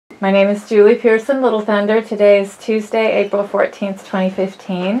My name is Julie Pearson Little Thunder. Today is Tuesday, April 14th,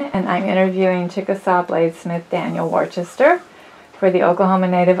 2015, and I'm interviewing Chickasaw bladesmith Daniel Worcester for the Oklahoma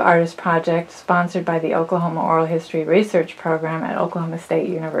Native Artist Project, sponsored by the Oklahoma Oral History Research Program at Oklahoma State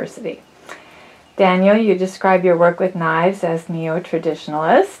University. Daniel, you describe your work with knives as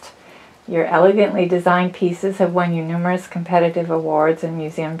neo-traditionalist. Your elegantly designed pieces have won you numerous competitive awards and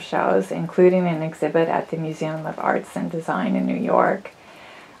museum shows, including an exhibit at the Museum of Arts and Design in New York.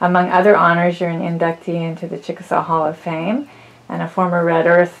 Among other honors, you're an inductee into the Chickasaw Hall of Fame and a former Red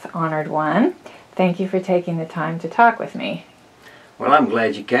Earth honored one. Thank you for taking the time to talk with me. Well, I'm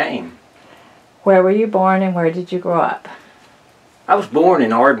glad you came. Where were you born and where did you grow up? I was born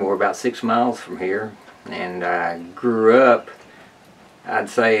in Ardmore, about 6 miles from here, and I grew up, I'd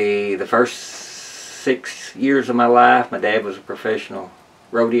say the first 6 years of my life. My dad was a professional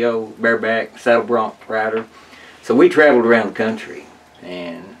rodeo, bareback, saddle bronc rider. So we traveled around the country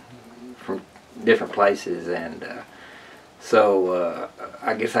and from different places, and so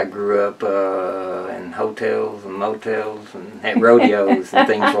I guess I grew up in hotels and motels and at rodeos and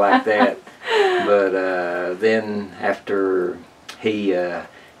things like that. But then after he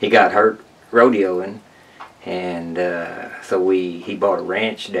got hurt rodeoing, and so he bought a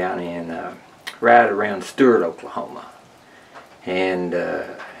ranch down in right around Stewart, Oklahoma, and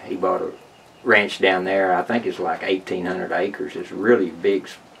he bought a ranch down there. I think it's like 1,800 acres. It's a really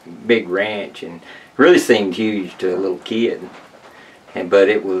big ranch, and really seemed huge to a little kid. But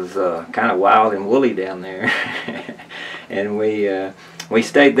it was kind of wild and woolly down there. And we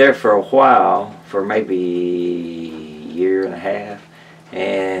stayed there for a while, for maybe a year and a half,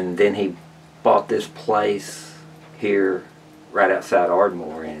 and then he bought this place here right outside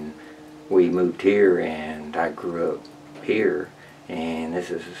Ardmore, and we moved here, and I grew up here, and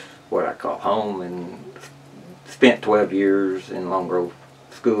this is what I call home, and spent 12 years in Long Grove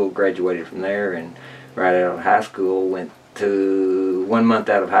School, graduated from there, and right out of high school, 1 month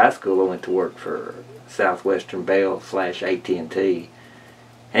out of high school, I went to work for Southeastern Bell / AT&T,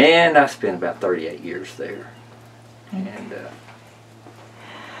 and I spent about 38 years there. Okay. And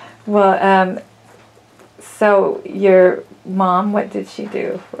well, so your mom, what did she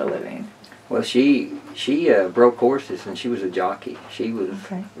do for a living? Well, she broke horses, and she was a jockey. She was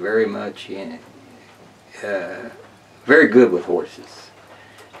very much very good with horses,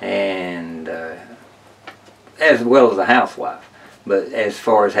 and as well as a housewife. But as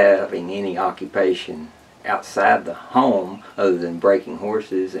far as having any occupation outside the home other than breaking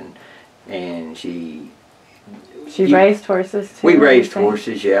horses, and she raised horses too? We raised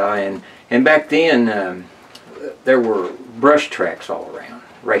horses, yeah, and back then there were brush tracks all around,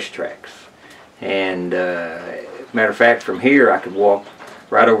 racetracks. And matter of fact, from here I could walk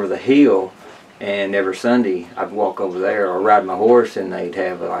right over the hill, and every Sunday I'd walk over there or ride my horse, and they'd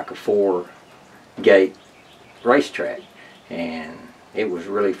have like a 4-gate racetrack, and it was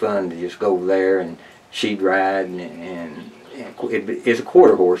really fun to just go over there, and she'd ride, and it's a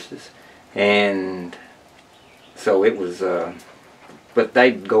quarter horses, and so it was. But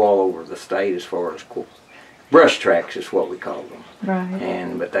they'd go all over the state as far as brush tracks is what we called them.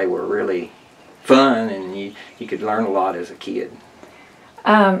 Right. But they were really fun, and you could learn a lot as a kid.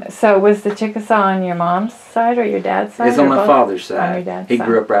 So was the Chickasaw on your mom's side or your dad's side? It's on my father's side. On your dad's he side.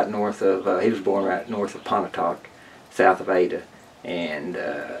 grew up right north of, he was born right north of Pontotoc, south of Ada, and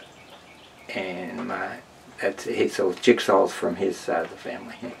so Chickasaw's from his side of the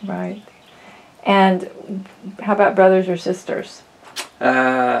family. Right. And how about brothers or sisters?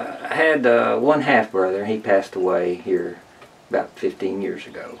 I had one half-brother. He passed away here about 15 years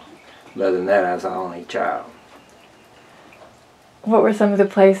ago. But other than that, I was the only child. What were some of the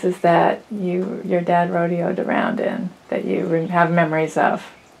places that your dad rodeoed around in that you have memories of?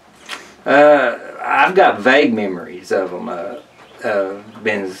 I've got vague memories of them,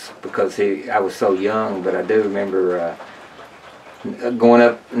 because I was so young, but I do remember going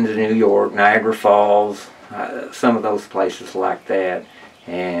up into New York, Niagara Falls, some of those places like that.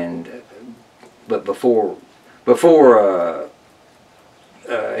 But before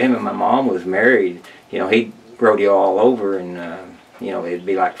him and my mom was married, he'd rodeo all over, and it'd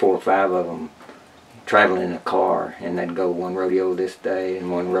be like 4 or 5 of them traveling in a car, and they'd go one rodeo this day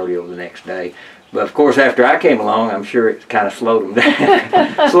and one rodeo the next day. But of course, after I came along, I'm sure it kind of slowed them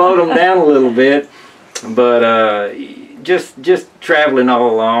down, slowed them down a little bit. But just traveling all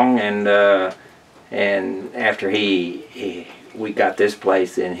along, and after we got this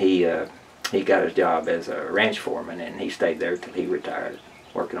place, and he got his job as a ranch foreman, and he stayed there till he retired,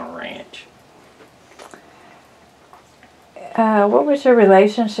 working on a ranch. What was your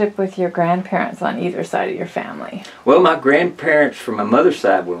relationship with your grandparents on either side of your family? Well, my grandparents from my mother's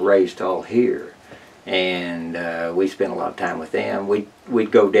side were raised all here, and we spent a lot of time with them.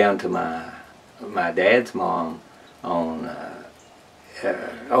 We'd go down to my dad's mom on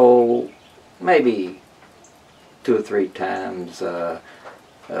maybe 2 or 3 times a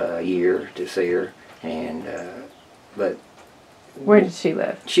year to see her, and but where did she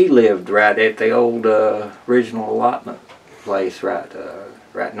live? She lived right at the old original allotment place,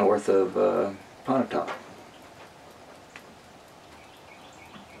 right north of Pontotoc.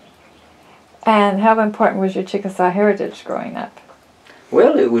 And how important was your Chickasaw heritage growing up?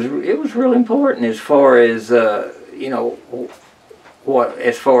 Well, it was real important as far as you know,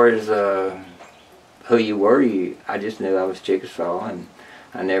 as far as who you were. I just knew I was Chickasaw, and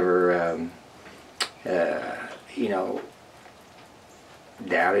I never you know,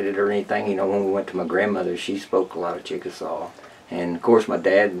 doubted it or anything. You know, when we went to my grandmother, she spoke a lot of Chickasaw, and of course my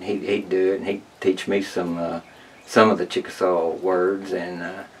dad, he'd do it, and he'd teach me some of the Chickasaw words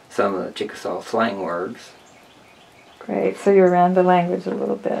and some of the Chickasaw slang words. Great. So you were around the language a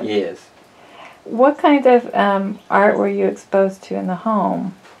little bit. Yes. What kind of art were you exposed to in the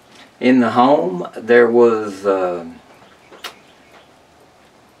home? In the home, there was,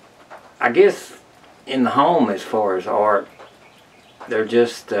 I guess, in the home as far as art, they're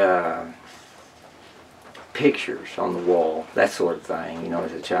just pictures on the wall, that sort of thing, you know,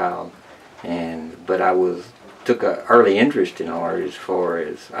 as a child. But I took an early interest in art as far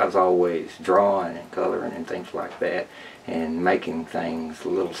as I was always drawing and coloring and things like that, and making things,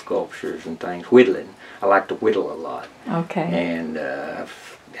 little sculptures and things, whittling. I like to whittle a lot. Okay. And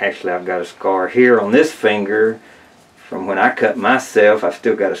actually I've got a scar here on this finger from when I cut myself. I've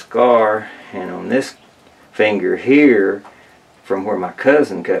still got a scar, and on this finger here from where my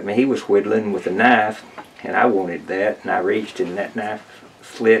cousin cut me. He was whittling with a knife, and I wanted that, and I reached and that knife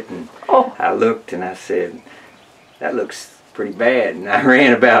slit, and I looked and I said, that looks pretty bad, and I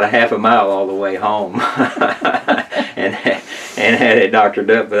ran about a half a mile all the way home and had it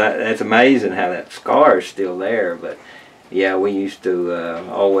doctored up. But that's amazing how that scar is still there. But yeah, we used to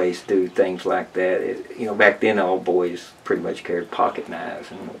always do things like that. You know, back then all boys pretty much carried pocket knives,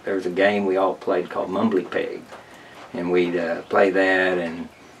 and there was a game we all played called Mumbly Peg, and we'd play that,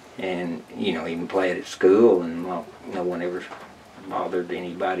 and you know, even play it at school, and well, no one ever bothered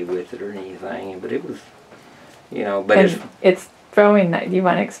anybody with it or anything. But it was, you know, but it's throwing that. You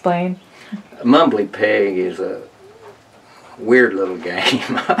want to explain? Mumbly Peg is a weird little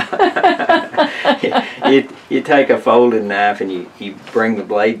game. You take a folding knife and you bring the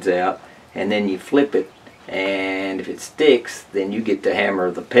blades out, and then you flip it, and if it sticks, then you get to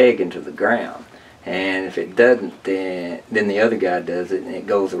hammer the peg into the ground, and if it doesn't, then the other guy does it, and it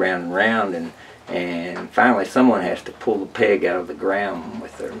goes around and round, and finally someone has to pull the peg out of the ground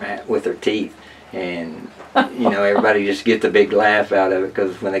with their teeth, and you know, everybody just gets a big laugh out of it,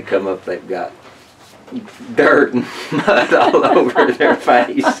 because when they come up, they've got dirt and mud all over their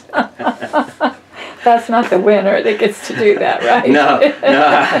face. That's not the winner that gets to do that, right? No,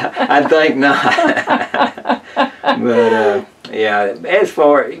 I think not. But yeah, as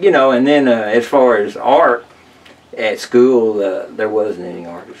far, you know, and then as far as art at school, there wasn't any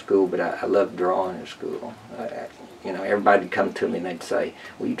art at school, but I loved drawing at school. You know, everybody would come to me and they'd say,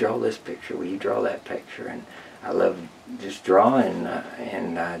 will you draw this picture? Will you draw that picture? And I loved just drawing,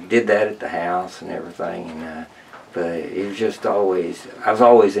 and I did that at the house and everything. And but it was just always, I was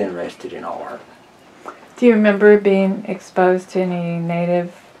always interested in art. Do you remember being exposed to any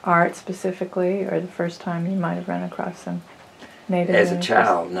native art specifically, or the first time you might have run across some native? As a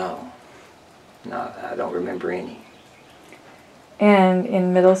child, no. No, I don't remember any. And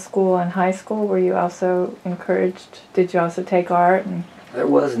in middle school and high school, were you also encouraged? Did you also take art? And there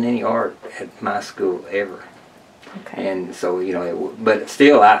wasn't any art at my school ever. Okay. And so, you know, but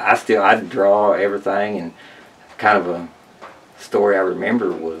still, I'd draw everything. And kind of a story I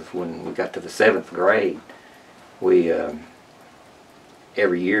remember was when we got to the 7th grade, we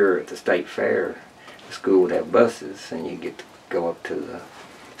every year at the state fair, the school would have buses, and you get to go up to the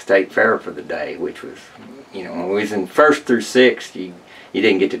state fair for the day, which was, you know, when we was in 1st through 6th, you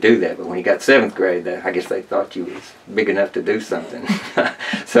didn't get to do that. But when you got 7th grade, I guess they thought you was big enough to do something.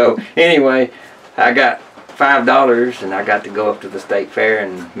 So anyway, I got $5, and I got to go up to the state fair,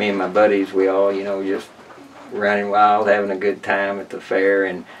 and me and my buddies, we all, you know, just running wild, having a good time at the fair,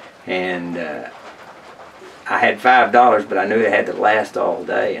 and I had $5, but I knew it had to last all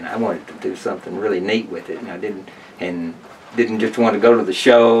day, and I wanted to do something really neat with it, and I didn't just want to go to the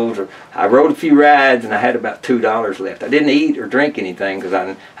shows. Or I rode a few rides, and I had about $2 left. I didn't eat or drink anything because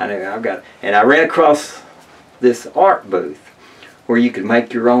I knew I've got. And I ran across this art booth where you could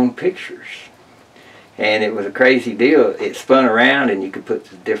make your own pictures. And it was a crazy deal. It spun around and you could put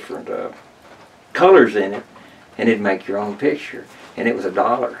the different colors in it, and it'd make your own picture. And it was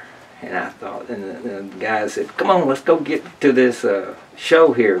 $1. And I thought, and the guy said, "Come on, let's go get to this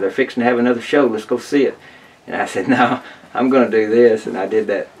show here. They're fixing to have another show. Let's go see it." And I said, "No, I'm going to do this." And I did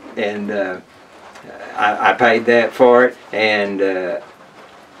that. And I paid that for it. And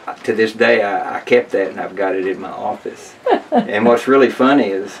to this day, I kept that, and I've got it in my office. And what's really funny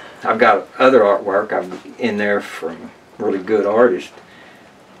is I've got other artwork in there from really good artists.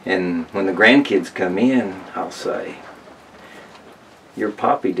 And when the grandkids come in, I'll say, "Your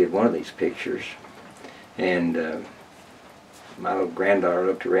Poppy did one of these pictures." And my little granddaughter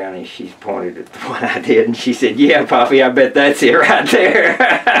looked around and she pointed at the one I did, and she said, "Yeah, Poppy, I bet that's it right there."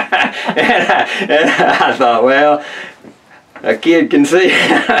 and I thought, well, a kid can see.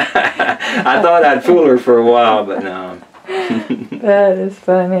 I thought I'd fool her for a while, but no. That is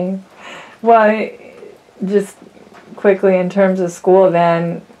funny. Well, just quickly in terms of school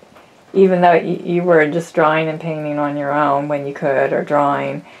then, even though you were just drawing and painting on your own when you could, or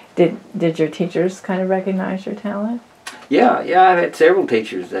drawing, did your teachers kind of recognize your talent? Yeah, I've had several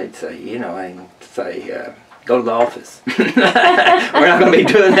teachers. They'd say, "Go to the office." We're not going to be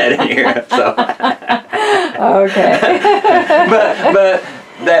doing that in here. So. Okay. but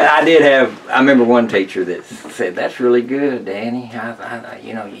that I did have. I remember one teacher that said, "That's really good, Danny.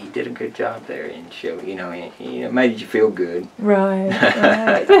 You did a good job there," and show, it made you feel good. Right.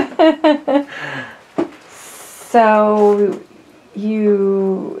 So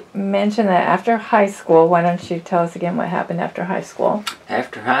you mentioned that after high school. Why don't you tell us again what happened after high school?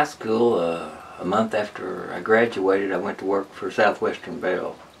 After high school, a month after I graduated, I went to work for Southeastern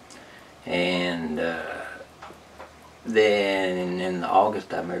Bell, and then in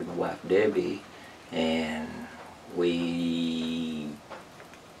August I married my wife Debbie, and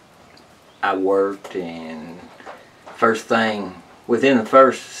I worked, and within the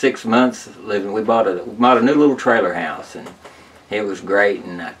first 6 months of living, we bought a new little trailer house, and it was great.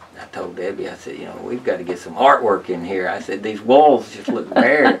 And I told Debbie, I said, "We've got to get some artwork in here." I said, "These walls just look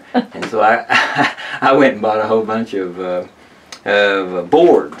bare." And so I went and bought a whole bunch of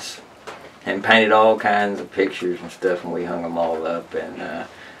boards and painted all kinds of pictures and stuff, and we hung them all up. And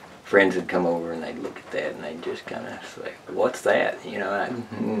friends would come over and they'd look at that and they'd just kind of say, "What's that?"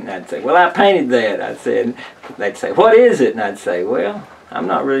 And I'd say, "Well, I painted that." They'd say, "What is it?" And I'd say, "Well, I'm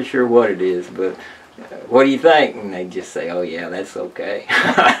not really sure what it is, but what do you think?" And they'd just say, "Oh yeah, that's okay."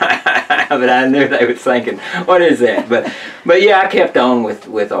 But I knew they were thinking, "What is that?" But yeah, I kept on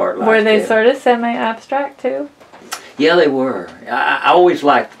with art. Were they sort of semi-abstract too? Yeah, they were. I always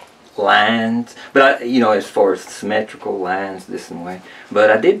liked lines, but as far as symmetrical lines this and way.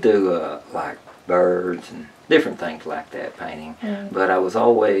 But I did do like birds and different things like that, painting. Mm. But I was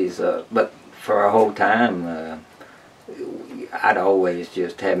always, but for our whole time, I'd always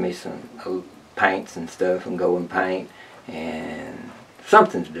just have me some paints and stuff and go and paint, and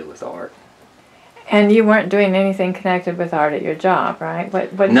something to do with art. And you weren't doing anything connected with art at your job, right?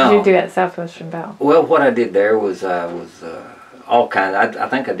 What did you do at Southeastern Bell? Well, what I did there was all kinds. I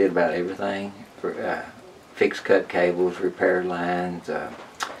think I did about everything. Fix cut cables, repair lines,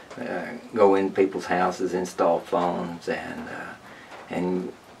 go in people's houses, install phones,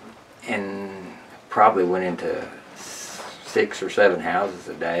 and probably went into 6 or 7 houses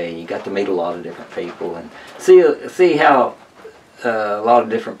a day. You got to meet a lot of different people and see how a lot of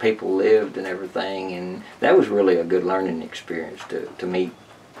different people lived and everything, and that was really a good learning experience to meet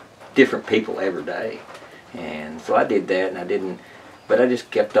different people every day. And so I did that, and but I just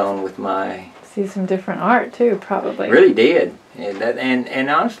kept on with my... See some different art too, probably. Really did. And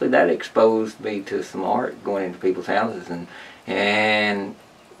honestly, that exposed me to some art, going into people's houses, and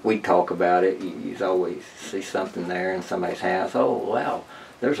we talk about it. You always see something there in somebody's house. "Oh wow,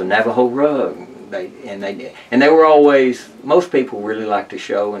 there's a Navajo rug." They were always, most people really like to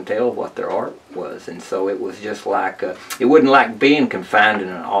show and tell what their art was, and so it was just like it wasn't like being confined in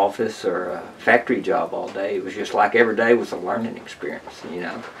an office or a factory job all day. It was just like every day was a learning experience.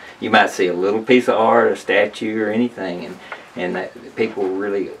 You might see a little piece of art, a statue, or anything, and that people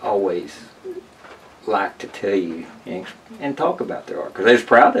really always like to tell you and talk about their art because they're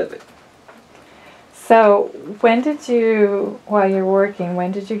proud of it. So when did you, while you're working,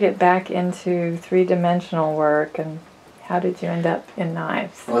 when did you get back into three-dimensional work, and how did you end up in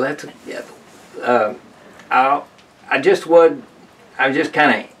knives? Well, I was just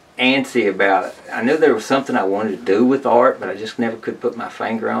kind of antsy about it. I knew there was something I wanted to do with art, but I just never could put my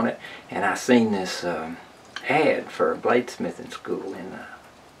finger on it. And I seen this ad for a bladesmithing school in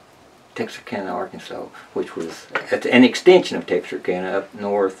Texarkana, Arkansas, which was an extension of Texarkana up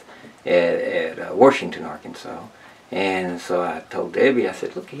north at Washington, Arkansas. And so I told Debbie, I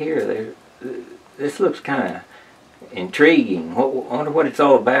said, look here, this looks kind of intriguing. I wonder what it's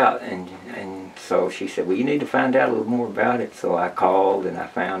all about. And so she said, well, you need to find out a little more about it. So I called and I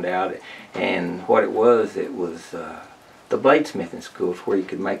found out. And what it was the bladesmithing schools where you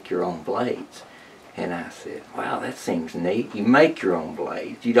could make your own blades. And I said, wow, that seems neat. You make your own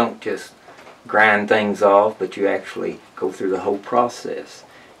blades. You don't just grind things off, but you actually go through the whole process.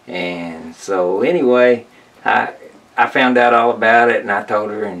 And so anyway, I found out all about it, and I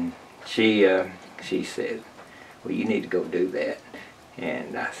told her, and she said, well, you need to go do that.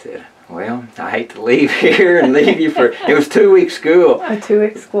 And I said, well, I hate to leave here and leave you for, it was 2-week school. A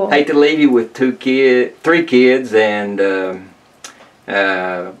 2-week school. I hate to leave you with 3 kids and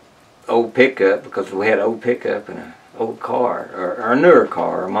old pickup, because we had an old pickup and an old car, or a newer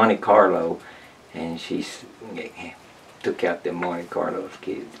car, a Monte Carlo. And she took out them Monte Carlo's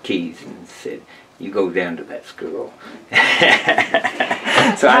keys and said, you go down to that school.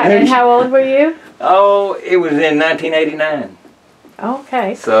 So and how old were you? Oh, it was in 1989.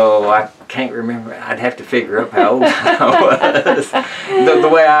 Okay. So I can't remember. I'd have to figure up how old I was. The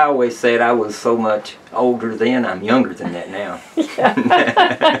way I always said, I was so much older then, I'm younger than that now.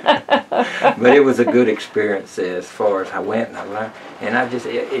 But it was a good experience as far as I went and I learned. And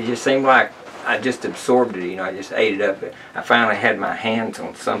it just seemed like I just absorbed it, you know, I just ate it up. I finally had my hands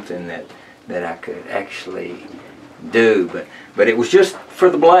on something that I could actually do. But it was just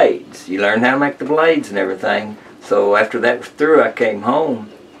for the blades. You learn how to make the blades and everything. So after that was through, I came home,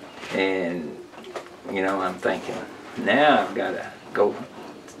 and you know, I'm thinking, now I've got to go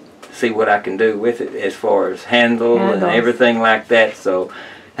see what I can do with it as far as handles and everything like that. So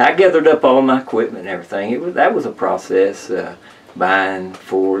I gathered up all my equipment and everything. That was a process, buying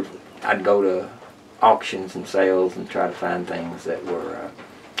for. I'd go to auctions and sales and try to find things that were,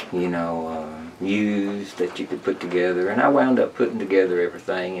 you know, used that you could put together. And I wound up putting together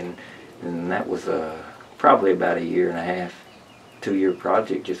everything, and that was probably about a 1.5 to 2-year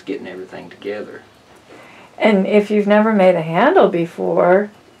project, just getting everything together. And if you've never made a handle before,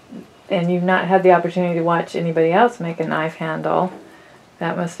 and you've not had the opportunity to watch anybody else make a knife handle,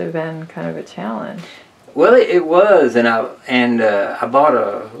 that must have been kind of a challenge. Well, it was, and I bought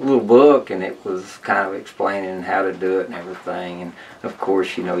a little book, and it was kind of explaining how to do it and everything. And of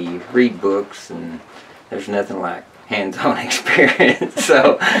course, you know, you read books, and there's nothing like hands-on experience.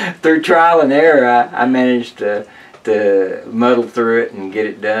 So through trial and error, I managed to muddle through it and get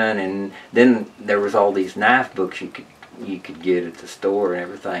it done. And then there was all these knife books you could get at the store and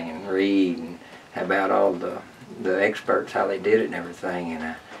everything, and read and about all the experts, how they did it and everything.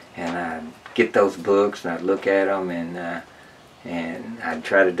 And I'd get those books and I'd look at them, and I'd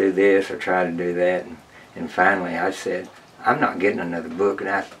try to do this or try to do that. And finally I said, I'm not getting another book. And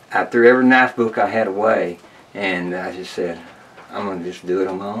I threw every knife book I had away. And I just said, I'm going to just do it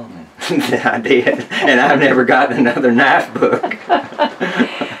on my own. And I did. And I've never gotten another knife book.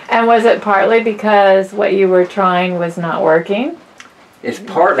 And was it partly because what you were trying was not working? It's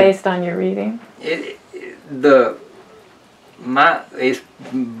partly based on your reading?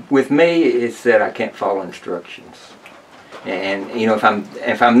 With me, it's that I can't follow instructions. And you know,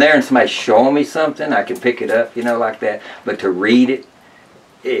 if I'm there and somebody's showing me something, I can pick it up, you know, like that. But to read it,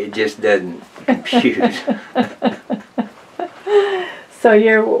 it just doesn't compute. So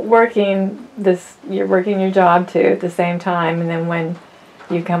you're working your job too at the same time, and then when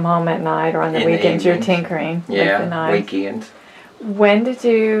you come home at night or on the weekends, you're tinkering with the knives. Weekends. When did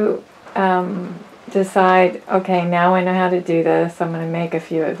you decide, okay, now I know how to do this, I'm going to make a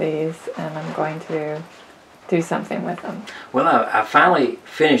few of these, and I'm going to do something with them? Well, I finally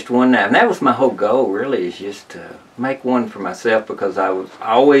finished one knife, and that was my whole goal, really, is just to make one for myself, because I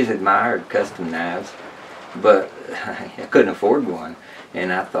always admired custom knives, but I couldn't afford one.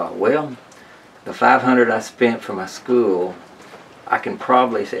 And I thought, well, the $500 I spent for my school, I can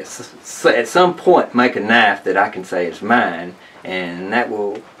probably at some point make a knife that I can say is mine, and that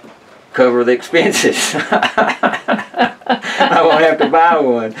will cover the expenses. I won't have to buy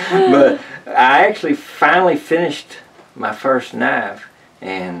one. But I actually finally finished my first knife,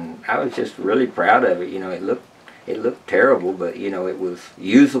 and I was just really proud of it. You know, it looked terrible, but you know, it was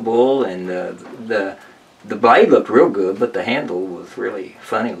usable, and the blade looked real good, but the handle was really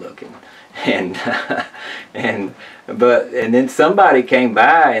funny looking. And and then somebody came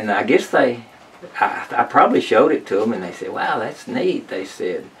by, and I guess I probably showed it to them, and they said, "Wow, that's neat." They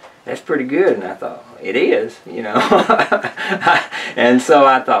said, "That's pretty good." And I thought, it is, you know. And so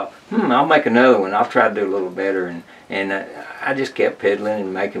I thought, I'll make another one. I'll try to do a little better. And I just kept peddling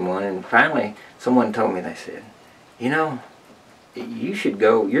and making one. And finally, someone told me, they said, you know, you should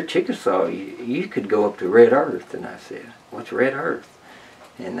go, you're Chickasaw, you could go up to Red Earth. And I said, what's Red Earth?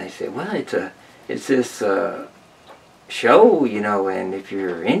 And they said, well, it's this show, you know, and if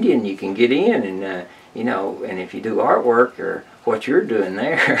you're Indian, you can get in, and you know, and if you do artwork or what you're doing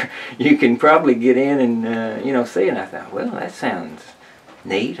there, you can probably get in and you know, see. And I thought, well, that sounds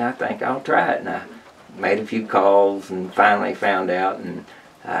neat. I think I'll try it. And I made a few calls and finally found out, and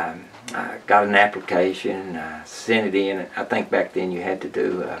I got an application. I sent it in. I think back then you had to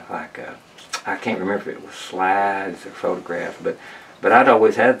do I can't remember if it was slides or photographs, but I'd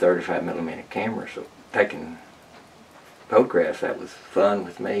always had a 35mm camera, so taking photographs, that was fun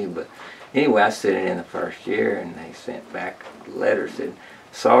with me. But anyway, I sent it in the first year, and they sent back a letter, said,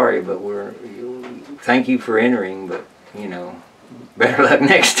 sorry, but thank you for entering, but you know, better luck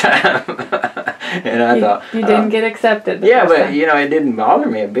next time. And I thought, you didn't get accepted. Yeah, but time. You know, it didn't bother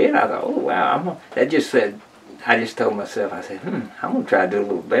me a bit. I thought, oh wow, I just told myself, I said, I'm gonna try to do a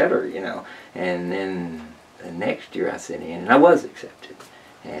little better, you know. And then the next year I sent in, and I was accepted,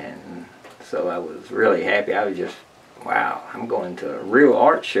 and so I was really happy. I was just, wow, I'm going to a real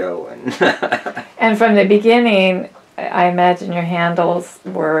art show. And from the beginning, I imagine your handles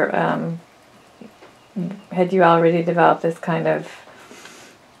were, had you already developed this kind of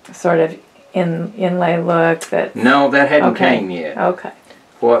sort of inlay look? No, that hadn't came yet. Okay.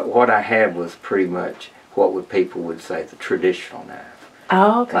 What I had was pretty much what people would say the traditional knife.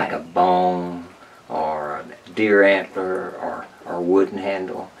 Oh, okay. Like a bone or a deer antler or wooden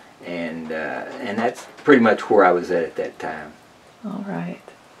handle. And that's pretty much where I was at that time. All right.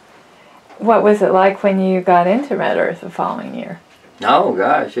 What was it like when you got into Red Earth the following year? Oh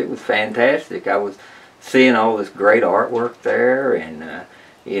gosh, it was fantastic. I was seeing all this great artwork there, and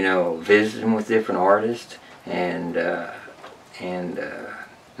you know, visiting with different artists, and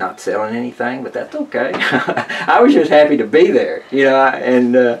not selling anything, but that's okay. I was just happy to be there, you know,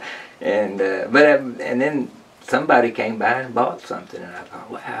 and then somebody came by and bought something, and I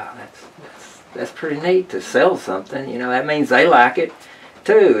thought, wow, that's pretty neat to sell something. You know, that means they like it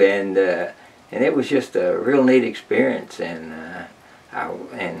too, and it was just a real neat experience, and I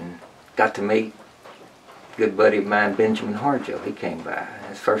got to meet a good buddy of mine, Benjamin Harjo. He came by.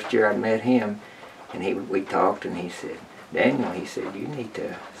 His first year I met him, and we talked, and he said, Daniel, he said, you need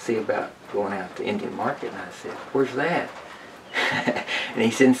to see about going out to Indian Market. And I said, where's that? And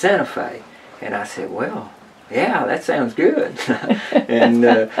he said, in Santa Fe. And I said, well, yeah, that sounds good. and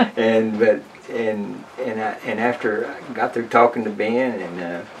after I got through talking to Ben,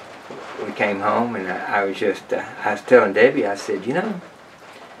 and we came home, and I was telling Debbie, I said, you know,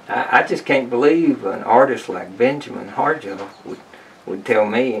 I just can't believe an artist like Benjamin Harjo would tell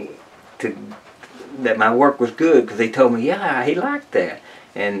me that my work was good, because he told me, yeah, he liked that.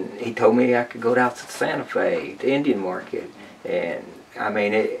 And he told me I could go out to Santa Fe, to Indian Market. And I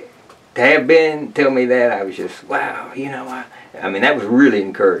mean, to have Ben tell me that, I was just, wow, you know, I mean, that was really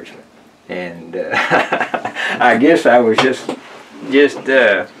encouragement. And I guess I was just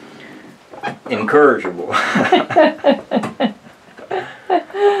incorrigible.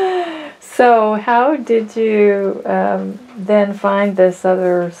 So how did you then find this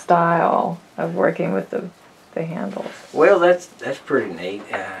other style of working with the handles? Well, that's pretty neat.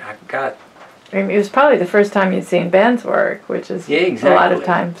 I mean, it was probably the first time you'd seen Ben's work, which is a lot of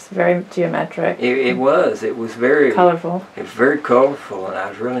times very geometric. It was very colorful. It was very colorful, and I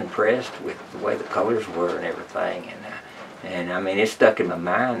was really impressed with the way the colors were and everything. And I mean, it stuck in my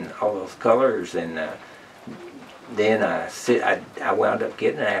mind, all those colors. And then I wound up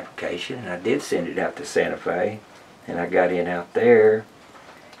getting an application, and I did send it out to Santa Fe, and I got in out there.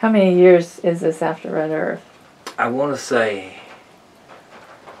 How many years is this after Red Earth? I want to say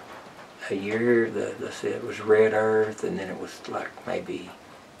a year. It was Red Earth, and then it was like maybe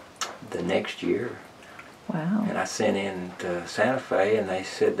the next year. Wow. And I sent in to Santa Fe, and they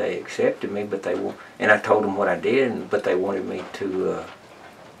said they accepted me, but and I told them what I did, but they wanted me to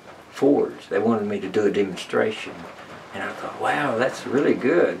forge. They wanted me to do a demonstration. And I thought, wow, that's really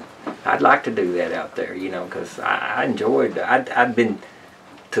good. I'd like to do that out there, you know, because I enjoyed, I'd been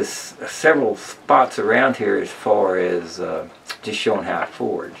to several spots around here as far as just showing how I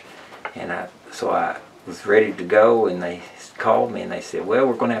forge. And so I was ready to go, and they called me and they said, well,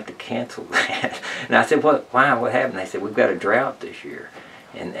 we're going to have to cancel that. And I said, why? What happened? They said, we've got a drought this year,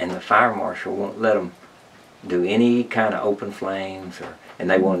 and the fire marshal won't let them do any kind of open flames, and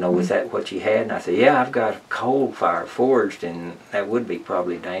they want to know, is that what you had? And I said, yeah, I've got a coal fire forged, and that would be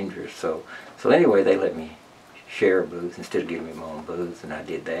probably dangerous. So anyway, they let me share a booth instead of giving me my own booth, and I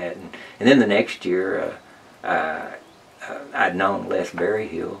did that. And then the next year, I'd known Les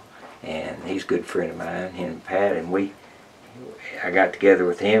Berryhill, and he's a good friend of mine, him and Pat, and I got together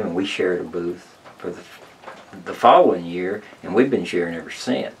with him and we shared a booth for the following year, and we've been sharing ever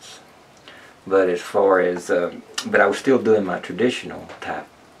since. But as far as, but I was still doing my traditional type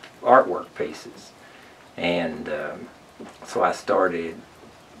artwork pieces, and so I started,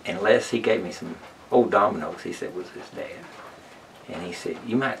 and Les, he gave me some old dominoes, he said was his dad, and he said,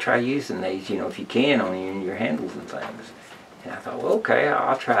 you might try using these, you know, if you can, on your handles and things. And I thought, well, okay,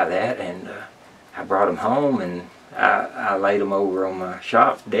 I'll try that, and I brought them home, and I laid them over on my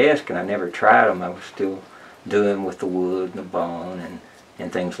shop desk, and I never tried them. I was still doing with the wood and the bone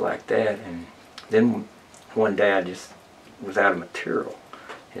and things like that. And then one day I just was out of material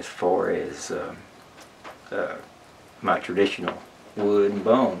as far as my traditional wood and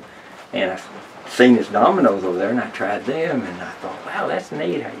bone. And I seen these dominoes over there, and I tried them, and I thought, wow, that's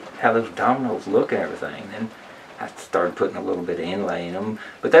neat how those dominoes look and everything. And I started putting a little bit of inlay in them,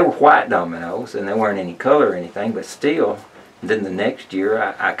 but they were white dominoes, and they weren't any color or anything, but still. Then the next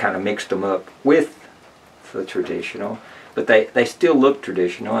year I kind of mixed them up with the traditional, but they still look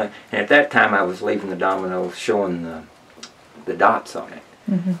traditional. And at that time I was leaving the dominoes showing the dots on it,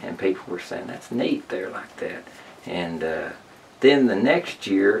 and people were saying, that's neat there like that. And then the next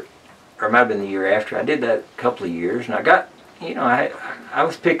year, or it might have been the year after, I did that a couple of years, and I got, you know, I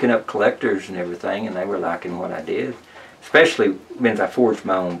was picking up collectors and everything, and they were liking what I did. Especially since I forged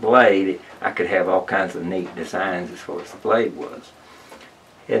my own blade, I could have all kinds of neat designs as far as the blade was.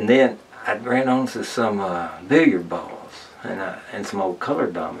 And then I ran onto some billiard balls and some old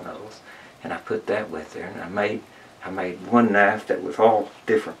colored dominoes, and I put that with there, and I made one knife that was all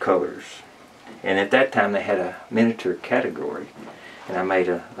different colors. And at that time they had a miniature category, and I made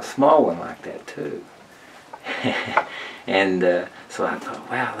a small one like that too. And so I thought,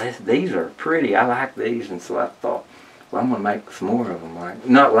 wow, these are pretty. I like these. And so I thought, well, I'm going to make some more of them.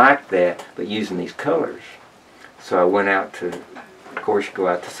 Not like that, but using these colors. So I went out to, of course, you go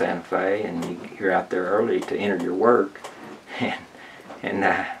out to Santa Fe, and you're out there early to enter your work. And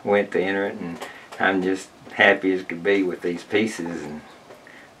I went to enter it, and I'm just happy as could be with these pieces. And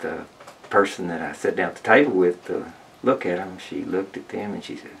the person that I sat down at the table with to look at them, she looked at them, and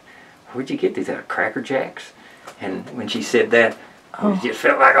she said, where'd you get these, out of Cracker Jacks? And when she said that, it just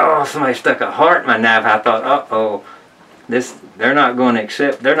felt like, oh, somebody stuck a heart in my knife. I thought, uh-oh, they're not going to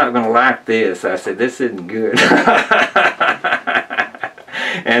accept, they're not going to like this. I said, this isn't good.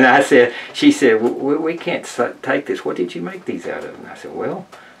 And I said, she said, we can't take this. What did you make these out of? And I said, well,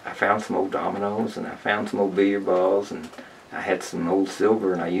 I found some old dominoes, and I found some old billiard balls, and I had some old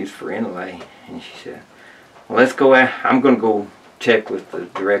silver, and I used for inlay. And she said, well, let's go out. I'm going to go check with the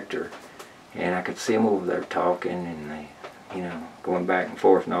director. And I could see them over there talking, and they, you know, going back and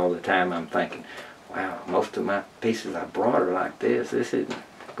forth, and all the time I'm thinking, wow, most of my pieces I brought are like this. This isn't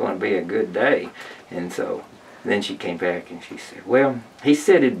going to be a good day. And so then she came back and she said, well, he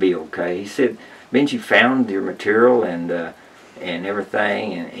said it'd be okay. He said, Benji found your material and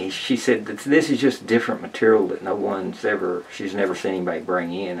everything, and she said that this is just different material that she's never seen anybody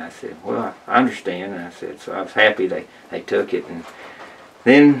bring in. I said, well, I understand. And I said, so I was happy they took it. And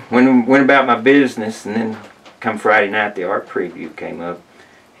then went about my business, and then come Friday night the art preview came up,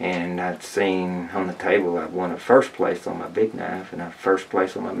 and I'd seen on the table I'd won a first place on my big knife and a first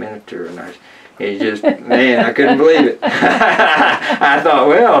place on my miniature, and it just, man, I couldn't believe it. I thought,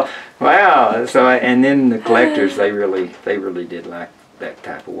 well, wow. So and then the collectors, they really did like that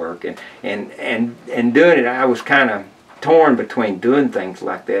type of work, and doing it, I was kind of torn between doing things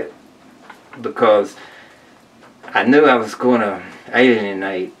like that, because I knew I was going to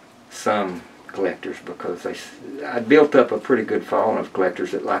alienate some collectors, because I built up a pretty good following of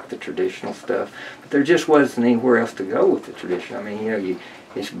collectors that liked the traditional stuff, but there just wasn't anywhere else to go with the tradition. I mean, you know,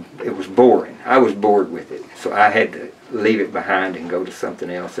 it was boring. I was bored with it, so I had to leave it behind and go to something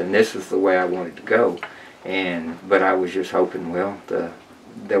else, and this is the way I wanted to go. But I was just hoping, well,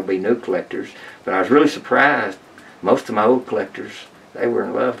 there'll be new collectors. But I was really surprised. Most of my old collectors, they were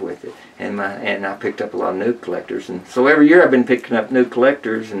in love with it, and I picked up a lot of new collectors, and so every year I've been picking up new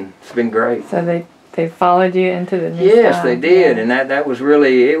collectors, and it's been great. So they followed you into the new Yes, style. they did, yeah. And that was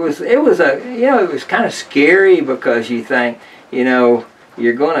really, it was it was kind of scary, because you think, you know,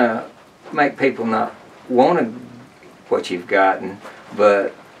 you're going to make people not want what you've gotten,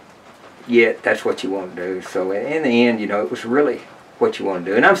 but yet that's what you want to do. So in the end, you know, it was really what you want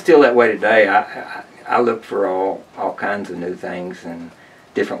to do, and I'm still that way today. I look for all kinds of new things and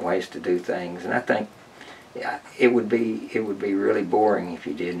different ways to do things, and I think it would be really boring if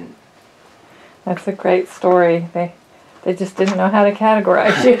you didn't. That's a great story. They just didn't know how to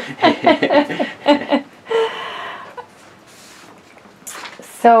categorize you.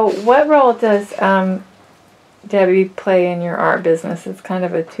 So what role does Debbie play in your art business? It's kind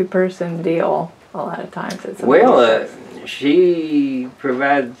of a two-person deal a lot of times. Well, she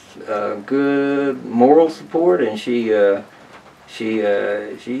provides good moral support, and she's a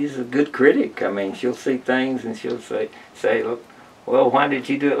good critic. I mean, she'll see things and she'll say, look, well, why did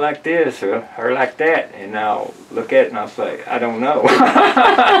you do it like this or like that? And I'll look at it and I'll say, I don't know.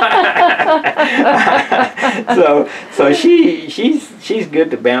 so she's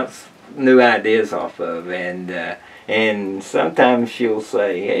good to bounce new ideas off of, and sometimes she'll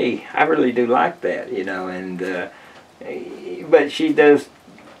say, hey, I really do like that, you know, and but she does.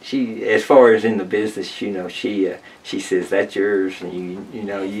 She, as far as in the business, you know, she says that's yours, and you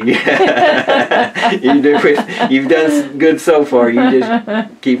know you you do it. You've done good so far. You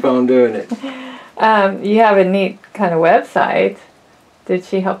just keep on doing it. You have a neat kind of website. Did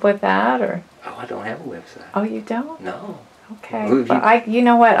she help with that, or? Oh, I don't have a website. Oh, you don't? No. Okay. But you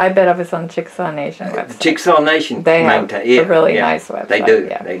know what? I bet I was on Chickasaw Nation website. Chickasaw Nation. They have a really nice website. They do.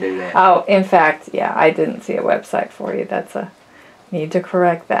 Yeah. They do that. Oh, in fact, yeah, I didn't see a website for you. That's a need to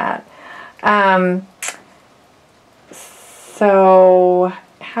correct that. So,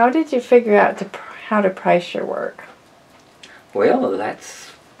 how did you figure out how to price your work? Well,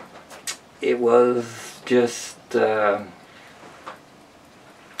 it was just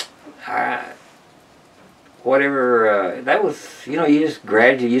whatever. That was, you know, you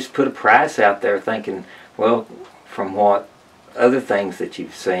just put a price out there, thinking, well, from what other things that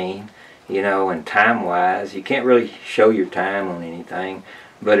you've seen, you know, and time-wise, you can't really show your time on anything.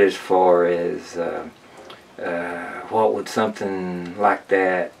 But as far as what would something like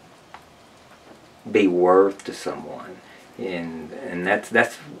that be worth to someone, and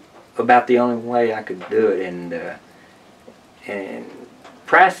that's about the only way I could do it. And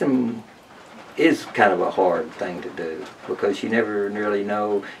pricing is kind of a hard thing to do, because you never really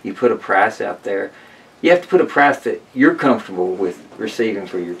know. You put a price out there. You have to put a price that you're comfortable with receiving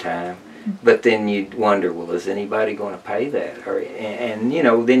for your time. But then you wonder, well, is anybody going to pay that? And you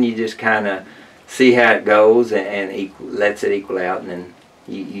know, then you just kind of see how it goes and lets it equal out, and then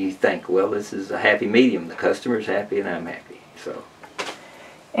you think, well, this is a happy medium. The customer's happy and I'm happy. So.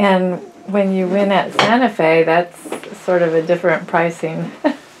 And when you win at Santa Fe, that's sort of a different pricing.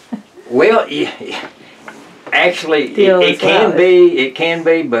 Well, actually, it can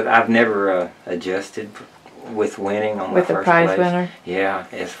be, but I've never adjusted with winning on with my the first prize place. Winner. Yeah,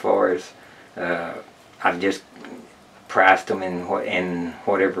 as far as I've just priced them in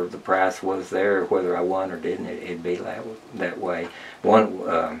whatever the price was there, whether I won or didn't, it'd be that way.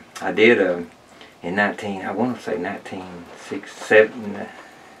 One I did in 99.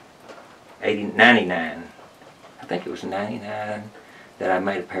 I think it was 99 that I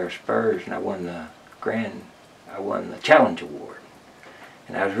made a pair of spurs, and I won the Challenge Award.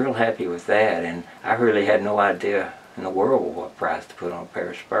 And I was real happy with that, and I really had no idea in the world what price to put on a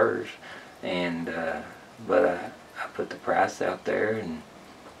pair of spurs. And but I put the price out there, and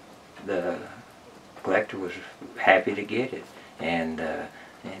the collector was happy to get it. And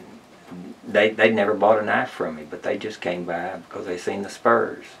they never bought a knife from me, but they just came by because they seen the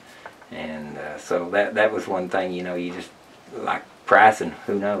spurs. And so that was one thing, you know, you just like pricing,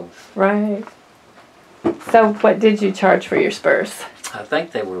 who knows. Right. So what did you charge for your spurs? I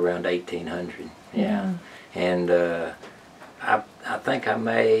think they were around 1,800. Yeah. And I think I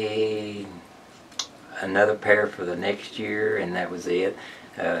made another pair for the next year, and that was it.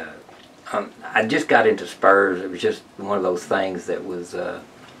 I just got into spurs. It was just one of those things that was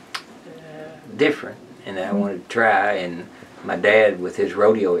different, and I wanted to try. And my dad, with his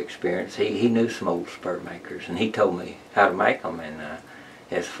rodeo experience, he knew some old spur makers, and he told me how to make them. And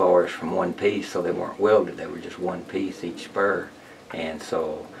as far as from one piece, so they weren't welded, they were just one piece each spur. And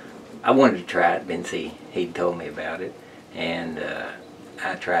so I wanted to try it. Vincy, he'd told me about it, and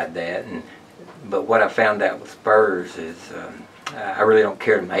I tried that. But what I found out with spurs is I really don't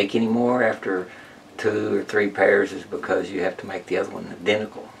care to make anymore after 2 or 3 pairs, is because you have to make the other one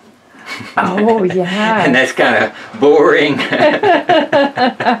identical. Oh, yeah. And that's kind of boring.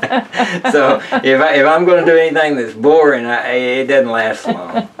 So if I'm going to do anything that's boring, it doesn't last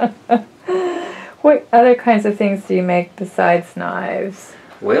long. What other kinds of things do you make besides knives?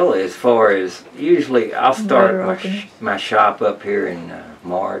 Well, as far as, usually I'll start my shop up here in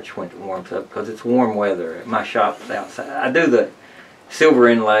March when it warms up, because it's warm weather. My shop's outside. I do the silver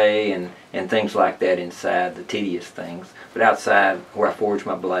inlay and things like that inside, the tedious things. But outside, where I forge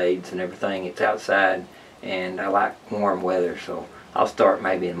my blades and everything, it's outside, and I like warm weather, so I'll start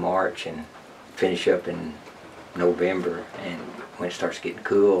maybe in March and finish up in November and when it starts getting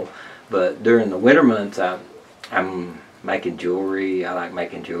cool. But during the winter months, I'm making jewelry. I like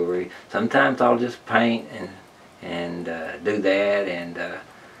making jewelry. Sometimes I'll just paint and do that. And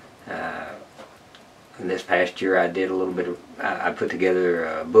this past year I did a little bit of, I put together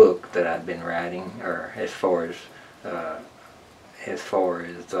a book that I've been writing, or as far as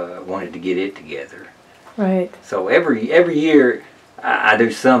wanted to get it together. Right. So every year I do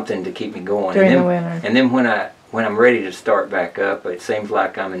something to keep me going. During the winter. And then when I'm ready to start back up, it seems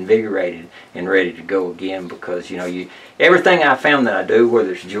like I'm invigorated and ready to go again, because everything I found that I do,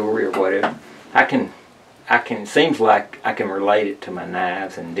 whether it's jewelry or whatever, seems like I can relate it to my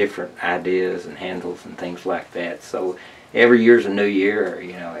knives and different ideas and handles and things like that. So every year's a new year,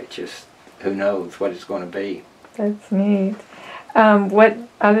 it just, who knows what it's going to be. That's neat. What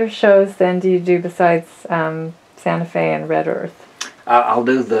other shows then do you do besides Santa Fe and Red Earth? I'll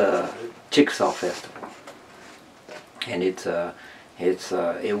do the Chickasaw Festival, and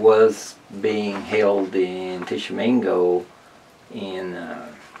it was being held in Tishomingo in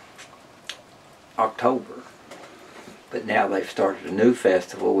October, but now they've started a new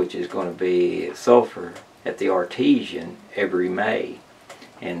festival, which is going to be at Sulphur at the Artesian every May,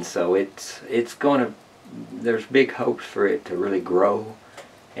 and so it's going to, there's big hopes for it to really grow,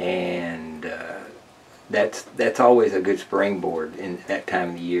 and that's always a good springboard in that time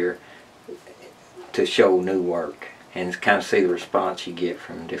of the year to show new work and kind of see the response you get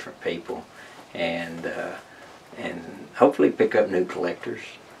from different people, and hopefully pick up new collectors.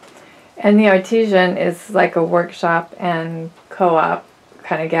 And the Artesian is like a workshop and co-op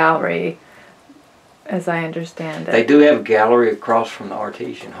kind of gallery, as I understand it. They do have a gallery across from the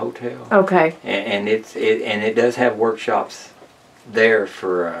Artesian Hotel. Okay. And it does have workshops there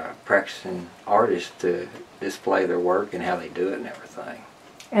for practicing artists to display their work and how they do it and everything.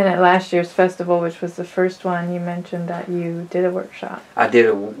 And at last year's festival, which was the first one, you mentioned that you did a workshop. I did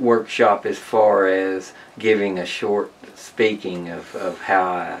a workshop as far as giving a short speaking of how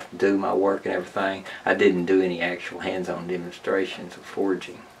I do my work and everything. I didn't do any actual hands-on demonstrations of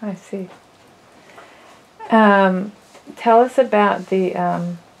forging. I see. Tell us about the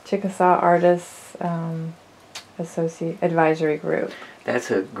Chickasaw Artists Advisory Group.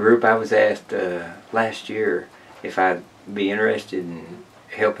 That's a group I was asked last year if I'd be interested in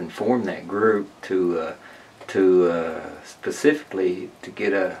helping form that group to specifically to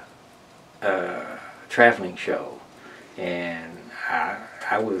get a traveling show, and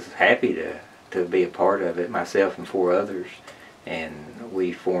I was happy to be a part of it, myself and 4 others, and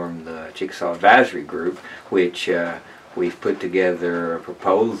we formed the Chickasaw Advisory Group, which we've put together a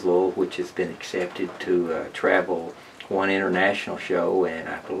proposal which has been accepted to travel 1 international show and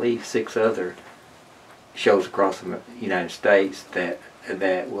I believe 6 other shows across the United States that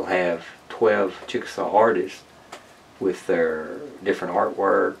will have 12 Chickasaw artists with their different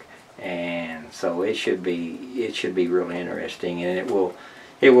artwork, and so it should be really interesting, and it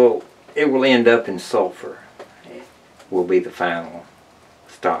will end up in Sulphur. It will be the final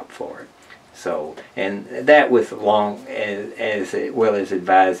stop for it. So, and that with as well as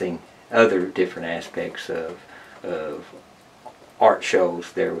advising other different aspects of art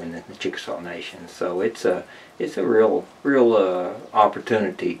shows there in the Chickasaw Nation. So it's a real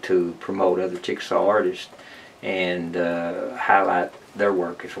opportunity to promote other Chickasaw artists and highlight their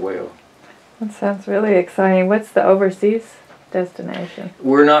work as well. That sounds really exciting. What's the overseas destination?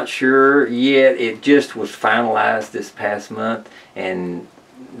 We're not sure yet. It just was finalized this past month, and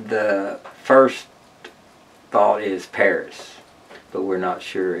the first thought is Paris, but we're not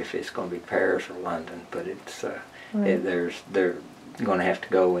sure if it's going to be Paris or London. But it's Right. they're going to have to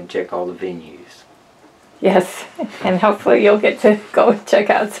go and check all the venues. Yes, and hopefully you'll get to go and check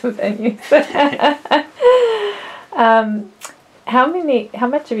out some venues. How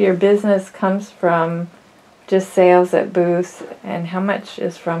much of your business comes from just sales at booths, and how much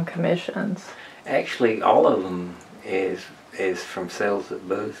is from commissions? Actually, all of them is from sales at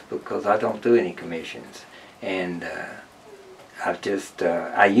booths, because I don't do any commissions, and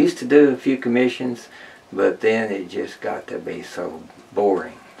I used to do a few commissions, but then it just got to be so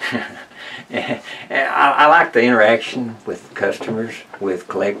boring. And I like the interaction with customers, with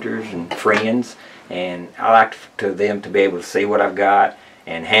collectors and friends, and I like them to be able to see what I've got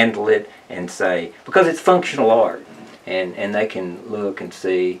and handle it and say, because it's functional art, and they can look and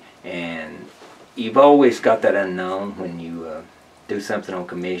see, and you've always got that unknown when you do something on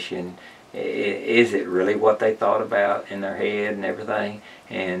commission. Is it really what they thought about in their head and everything?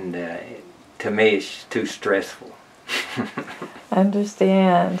 And to me, it's too stressful.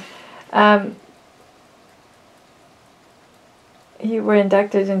 Understand. You were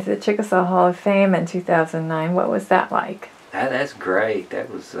inducted into the Chickasaw Hall of Fame in 2009. What was that like? That's great. That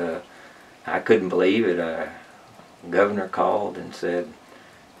was, I couldn't believe it. Governor called and said,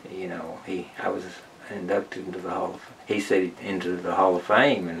 you know, I was inducted into the he said into the Hall of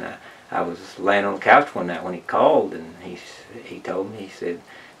Fame, and I was laying on the couch one night when he called, and he told me, he said,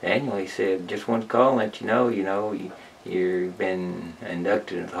 Daniel, he said, just wanted to call and let you know, you've been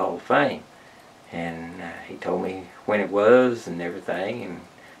inducted into the Hall of Fame. And he told me when it was and everything, and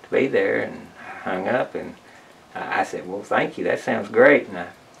to be there, and I hung up, and I said, well, thank you, that sounds great. And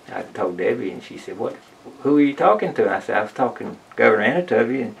I told Debbie, and she said, who are you talking to? And I said, I was talking to Governor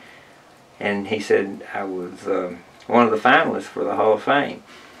Anatevy, and he said I was one of the finalists for the Hall of Fame.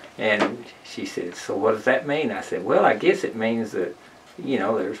 And she said, so what does that mean? I said, well, I guess it means that,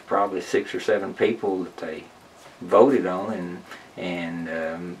 there's probably 6 or 7 people that they voted on,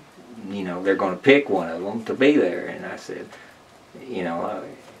 and they're going to pick one of them to be there. And I said,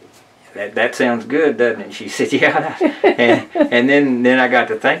 that sounds good, doesn't it? She said, yeah. And then I got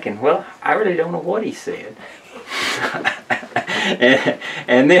to thinking, well, I really don't know what he said.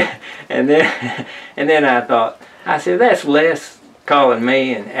 and then I thought, I said, that's Les calling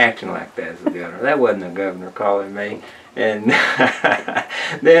me and acting like that as the governor. That wasn't the governor calling me. And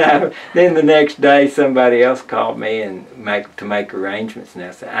then the next day somebody else called me and to make arrangements. And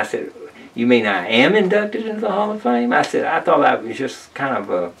I said, you mean I am inducted into the Hall of Fame? I said, I thought I was just kind of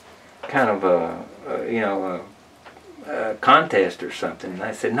a contest or something. And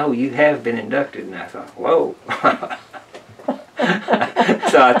I said, no, you have been inducted. And I thought, whoa.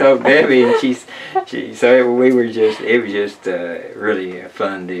 So I told Debbie, and so we were just, it was just really a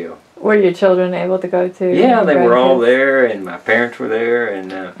fun deal. Were your children able to go to? Yeah, they were all there, and my parents were there,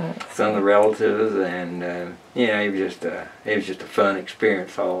 and some of the relatives, and it was just a fun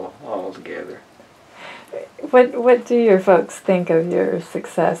experience all together. What do your folks think of your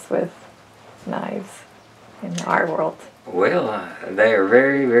success with knives in the art world? Well, they are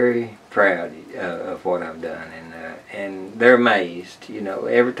very, very proud of what I've done, and they're amazed.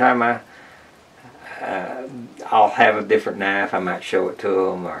 Every time I'll have a different knife, I might show it to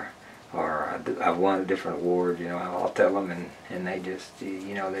them, or I've won a different award. I'll tell them, and they just,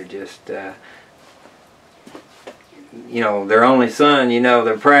 they're just, their only son.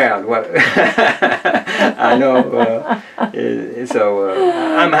 They're proud. What I know. So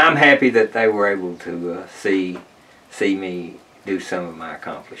I'm happy that they were able to see me do some of my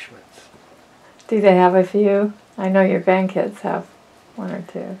accomplishments. Do they have a few? I know your grandkids have 1 or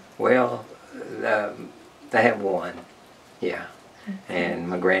 2. Well, they have 1, yeah, and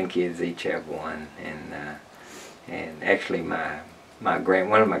my grandkids each have 1, and actually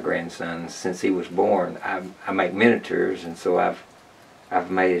one of my grandsons, since he was born, I make miniatures, and so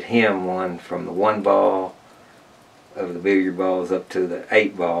I've made him one from the 1 ball of the billiard balls up to the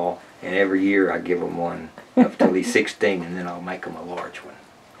 8 ball, and every year I give him one up till he's 16, and then I'll make him a large one.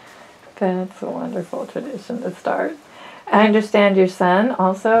 That's a wonderful tradition to start. I understand your son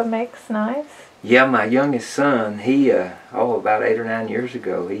also makes knives? Yeah, my youngest son, he, about 8 or 9 years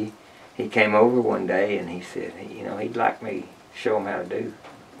ago, he came over one day and he said, he'd like me to show him how to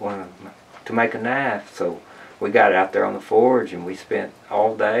to make a knife. So we got out there on the forge and we spent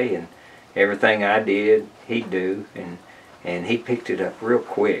all day, and everything I did, he'd do, and he picked it up real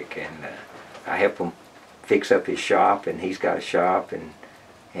quick, and I helped him fix up his shop, and he's got a shop, and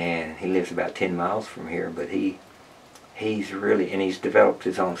he lives about 10 miles from here, but he's really, and he's developed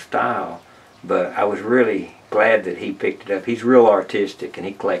his own style, but I was really glad that he picked it up. He's real artistic, and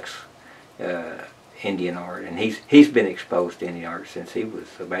he collects Indian art, and he's been exposed to Indian art since he was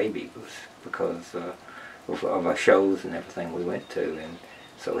a baby, because of our shows and everything we went to, and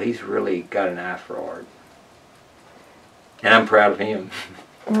so he's really got an eye for art, and I'm proud of him.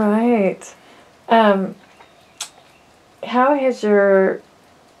 Right. How has your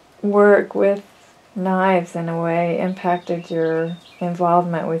work with knives, in a way, impacted your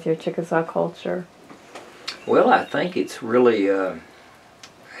involvement with your Chickasaw culture? Well, I think it's really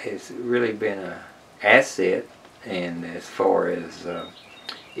been an asset, and as far as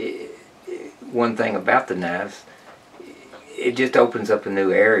one thing about the knives, it just opens up a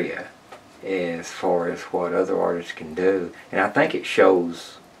new area as far as what other artists can do, and I think it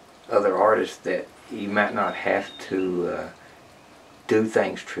shows other artists that you might not have to do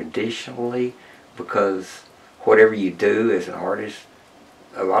things traditionally, because whatever you do as an artist,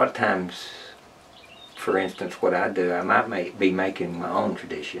 a lot of times, for instance, what I do, I might be making my own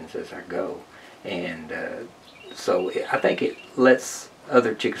traditions as I go, and so I think it lets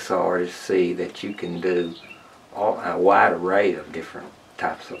other Chickasaw artists see that you can do a wide array of different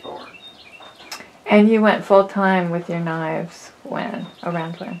types of art. And you went full-time with your knives when?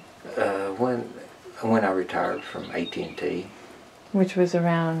 Around when? When I retired from AT&T. Which was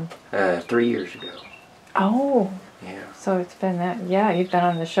around? 3 years ago. Oh. Yeah. So it's been that, yeah, you've been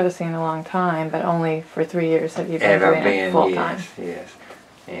on the show scene a long time, but only for 3 years have you been doing it full-time. Yes.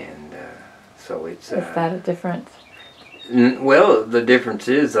 And so it's... Is that a difference? Well, the difference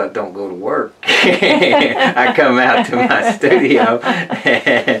is I don't go to work. I come out to my studio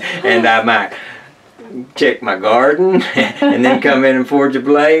and I might check my garden and then come in and forge a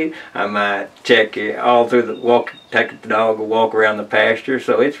blade. I might check it all through take the dog a walk around the pasture.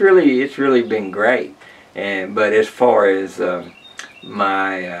 So it's really been great. But as far as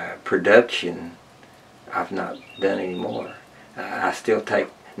my production, I've not done any more. I still take,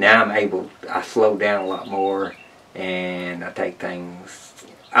 now I slow down a lot more, and I take things,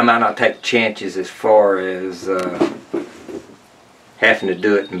 I might not take chances as far as having to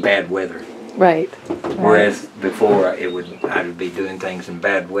do it in bad weather. Right. Whereas before I would be doing things in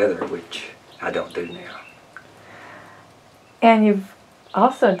bad weather, which I don't do now. And you've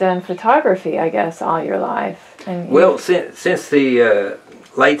also done photography, I guess, all your life. And well, since the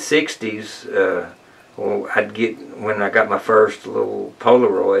late '60s, when I got my first little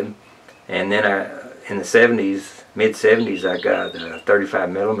Polaroid, and then in the '70s, mid '70s, I got a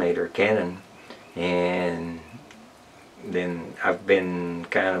 35mm Canon, and then I've been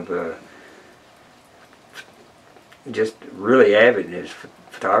kind of just really avid as a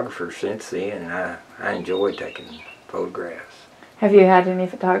photographer since then, and I enjoy taking photographs. Have you had any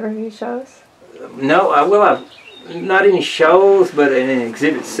photography shows? No, I've not any shows, but in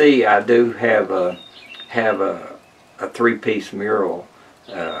Exhibit C, I do have a 3-piece mural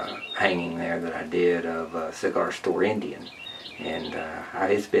hanging there that I did of a cigar store Indian, and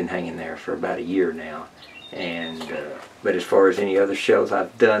it's been hanging there for about a year now. And but as far as any other shows,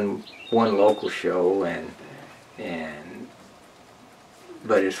 I've done one local show,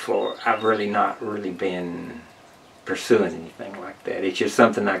 but as far, I've really not really been pursuing anything like that. It's just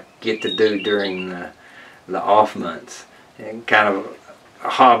something I get to do during the off months, and kind of a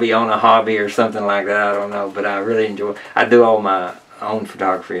hobby on a hobby or something like that. I don't know, but I really enjoy. I do all my own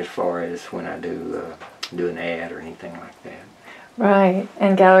photography as far as when I do an ad or anything like that. Right,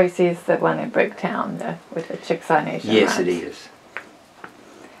 and Gallery C is the one in Bricktown with the Chickasaw Nation. Yes, runs. it is.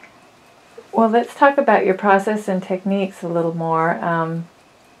 Well, let's talk about your process and techniques a little more.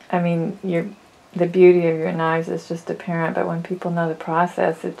 I mean, the beauty of your knives is just apparent, but when people know the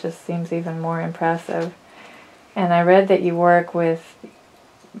process, it just seems even more impressive. And I read that you work with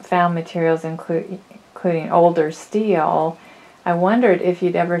found materials, including older steel. I wondered if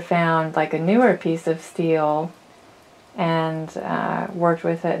you'd ever found like a newer piece of steel and worked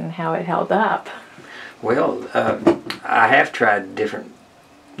with it and how it held up. Well, I have tried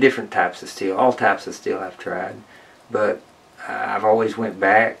different types of steel. All types of steel I've tried, but I've always went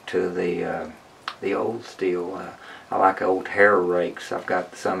back to the old steel. I like old hair rakes. I've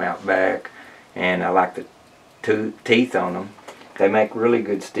got some out back, and I like the two teeth on them. They make really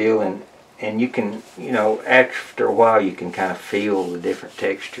good steel, and you can, after a while you can kind of feel the different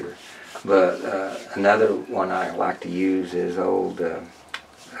texture. But another one I like to use is old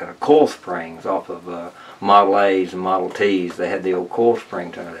coil springs off of Model A's and Model T's. They had the old coil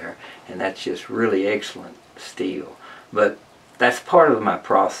springs under there, and that's just really excellent steel. But that's part of my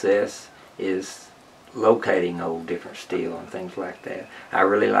process, is locating old different steel and things like that. I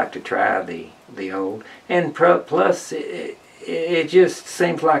really like to try the old, and plus it just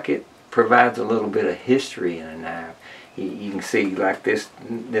seems like it provides a little bit of history in a knife. You can see like this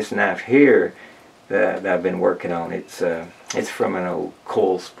knife here that I've been working on. It's from an old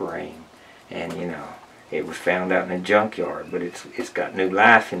coil spring, and it was found out in a junkyard, but it's got new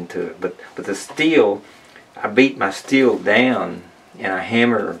life into it. But the steel, I beat my steel down and I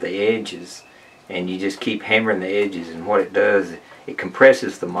hammer the edges, and you just keep hammering the edges, and what it does, it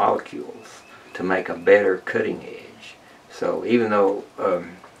compresses the molecules to make a better cutting edge. So even though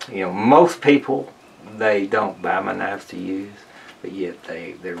most people, they don't buy my knives to use, but yet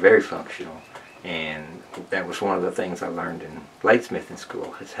they're very functional. And that was one of the things I learned in bladesmithing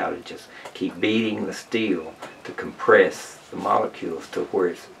school, is how to just keep beating the steel to compress the molecules to where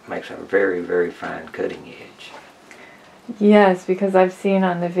it makes a very, very fine cutting edge. Yes, because I've seen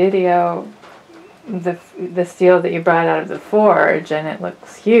on the video the steel that you brought out of the forge, and it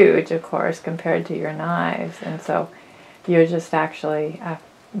looks huge, of course, compared to your knives. And so you're just actually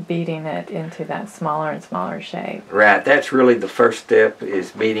beating it into that smaller and smaller shape. Right, that's really the first step,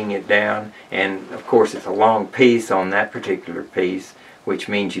 is beating it down. And of course it's a long piece on that particular piece, which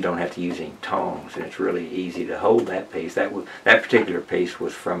means you don't have to use any tongs, and it's really easy to hold that piece. That particular piece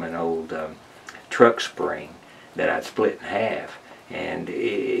was from an old truck spring that I'd split in half, and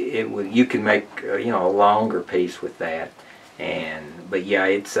it would, you can make you know, a longer piece with that. And but yeah,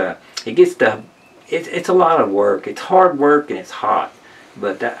 it's it gets to, it's a lot of work. It's hard work and it's hot,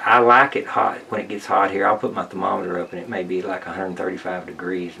 but I like it hot. When it gets hot here, I'll put my thermometer up and it may be like 135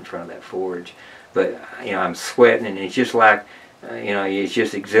 degrees in front of that forge, but you know, I'm sweating and it's just like, you know, it's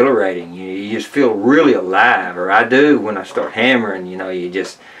just exhilarating. You just feel really alive, or I do when I start hammering. You know, I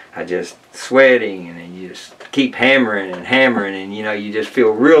just sweating, and then you just keep hammering and hammering, and you know, you just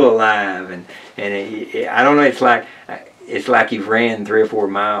feel real alive. And I don't know, it's like you've ran 3 or 4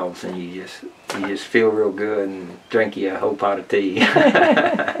 miles, and you just feel real good, and drink you a whole pot of tea.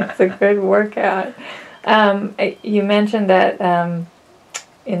 It's a good workout. You mentioned that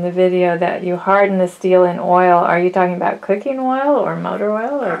in the video that you harden the steel in oil. Are you talking about cooking oil or motor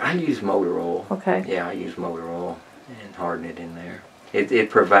oil? Or? I use motor oil. Okay. Yeah, I use motor oil and harden it in there. It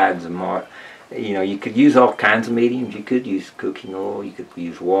provides a more, you know, you could use all kinds of mediums. You could use cooking oil. You could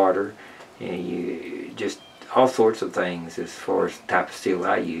use water, and you just all sorts of things as far as the type of steel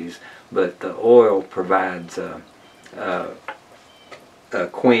I use. But the oil provides a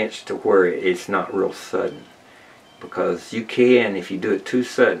quench to where it's not real sudden. Because you can, if you do it too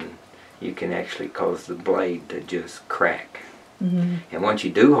sudden, you can actually cause the blade to just crack. Mm-hmm. And once you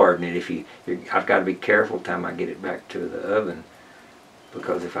do harden it, I've got to be careful the time I get it back to the oven,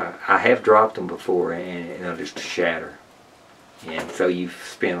 because if I have dropped them before and they'll just shatter. And so you've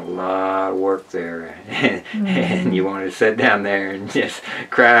spent a lot of work there, and, mm-hmm. and you want to sit down there and just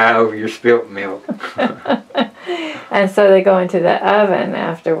cry over your spilt milk. And so they go into the oven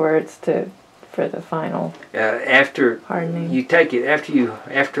afterwards for the final after hardening. You take it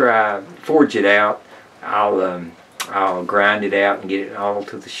after I forge it out, I'll grind it out and get it all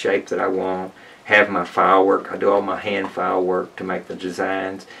to the shape that I want. Have my file work. I do all my hand file work to make the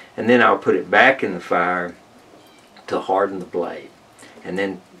designs, and then I'll put it back in the fire to harden the blade. And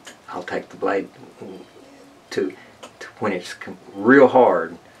then I'll take the blade to when it's real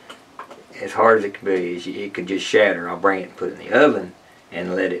hard, as hard as it can be, it could just shatter. I'll bring it and put it in the oven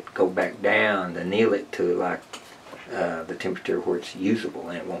and let it go back down, to anneal it to like the temperature where it's usable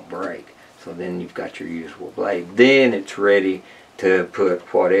and it won't break. So then you've got your usable blade. Then it's ready to put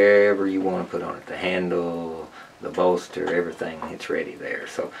whatever you want to put on it, the handle, the bolster, everything. It's ready there.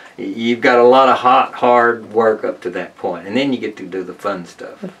 So you've got a lot of hard work up to that point, and then you get to do the fun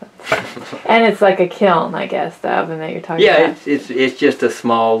stuff. And it's like a kiln, I guess, the oven that you're talking about. Yeah, it's just a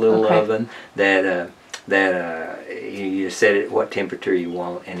small little oven that you set it what temperature you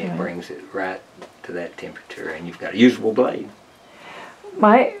want, and it brings it right to that temperature, and you've got a usable blade.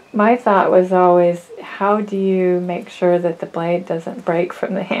 My thought was always, how do you make sure that the blade doesn't break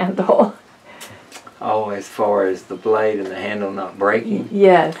from the handle? Oh, as far as the blade and the handle not breaking?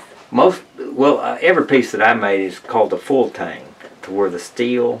 Yes. Every piece that I made is called a full tang, to where the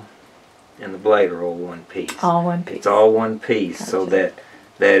steel and the blade are all one piece. All one piece. It's all one piece, gotcha. So that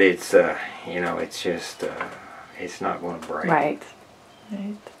it's you know, it's just it's not going to break. Right.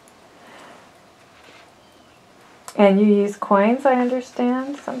 Right. And you use coins, I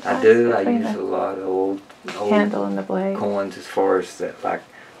understand, sometimes? I do. I use a lot of old handle and the blade coins, as far as that, like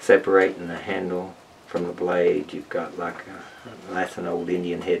separating the handle from the blade. You've got like that's an old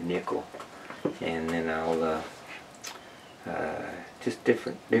Indian head nickel, and then I'll just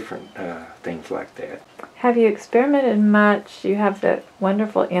different things like that. Have you experimented much? You have that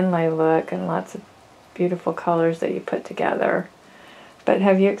wonderful inlay look and lots of beautiful colors that you put together, but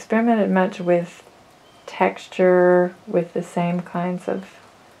have you experimented much with texture, with the same kinds of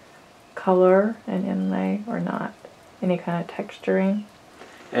color and inlay, or not? Any kind of texturing?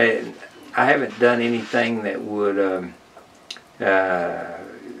 I haven't done anything that would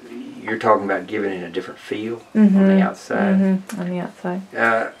you're talking about giving it a different feel on the outside. Mm-hmm. On the outside.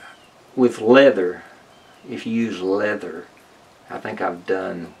 With leather, if you use leather, I think I've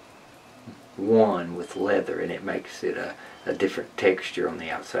done one with leather, and it makes it a different texture on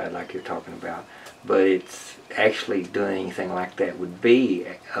the outside, like you're talking about. But it's actually doing anything like that would be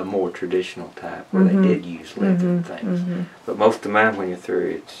a more traditional type, where they did use leather and things. But most of mine, when you're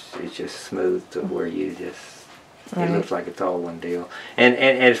through, it's just smooth to where you just, it looks like it's all one deal. And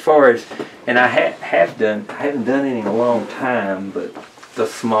as far as, and I haven't done any in a long time, but the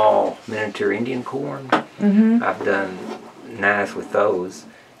small miniature Indian corn, I've done nice with those.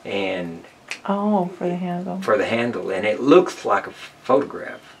 And oh, for the handle. For the handle, and it looks like a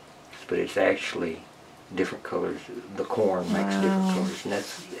photograph, but it's actually different colors. The corn makes different colors, and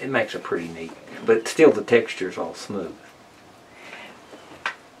it makes it pretty neat. But still, the texture's all smooth.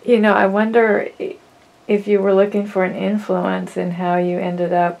 You know, I wonder if you were looking for an influence in how you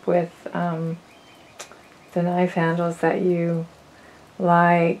ended up with the knife handles that you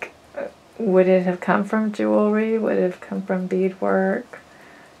like, would it have come from jewelry? Would it have come from beadwork?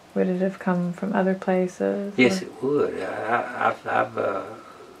 Would it have come from other places? Yes, it would. I've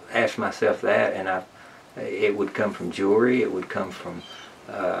asked myself that, and it would come from jewelry. It would come from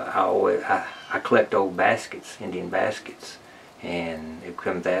I collect old baskets, Indian baskets, and it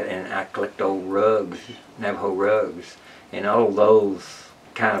comes that, and I collect old rugs, Navajo rugs, and all those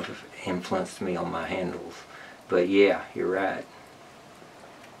kind of influenced me on my handles. But yeah, you're right.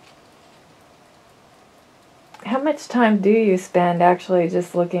 How much time do you spend actually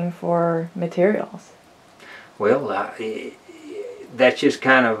just looking for materials? Well, that's just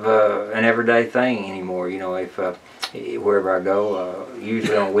kind of an everyday thing anymore. You know, if wherever I go,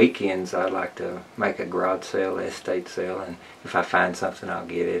 usually on weekends, I like to make a garage sale, estate sale, and if I find something, I'll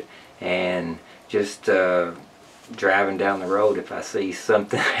get it. And just driving down the road, if I see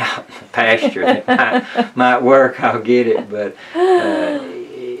something out in the pasture that might work, I'll get it. But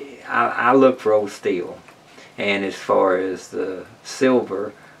I look for old steel. And as far as the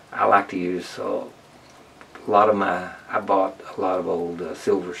silver, I like to use I bought a lot of old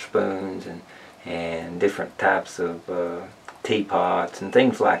silver spoons and different types of teapots and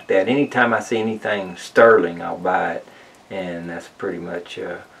things like that. Anytime I see anything sterling, I'll buy it. And that's pretty much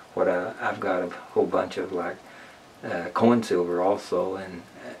what I've got a whole bunch of, like coin silver also, and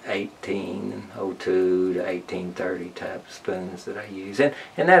 1802 to 1830 type spoons that I use. And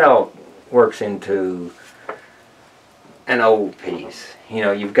that all works into an old piece. You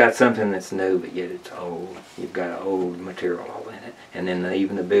know, you've got something that's new, but yet it's old. You've got old material all in it. And then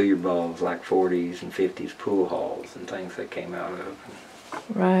even the billiard balls, like 40s and 50s pool halls and things that came out of.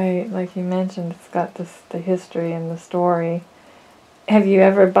 Right, like you mentioned, it's got the history and the story. Have you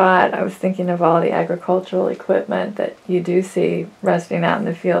ever bought, I was thinking of all the agricultural equipment that you do see resting out in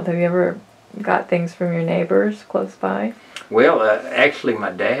the field. Have you ever got things from your neighbors close by? Well, actually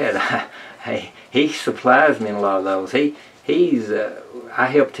my dad, he supplies me in a lot of those. I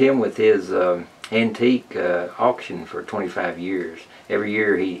helped him with his antique auction for 25 years. Every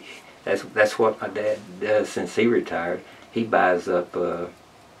year that's what my dad does since he retired. He buys up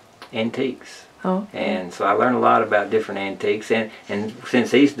antiques. Oh. And so I learned a lot about different antiques, and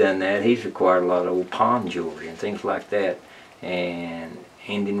since he's done that, he's acquired a lot of old pawn jewelry and things like that, and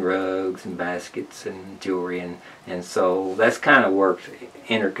Indian rugs and baskets and jewelry, and so that's kind of worked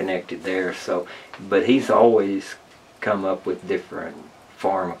interconnected there. So, but he's always come up with different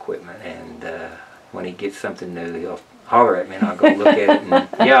farm equipment, and when he gets something new, he'll holler at me and I'll go look at it, and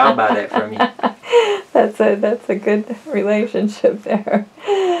yeah, I'll buy that from you. That's a good relationship there.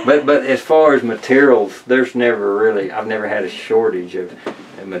 But as far as materials, I've never had a shortage of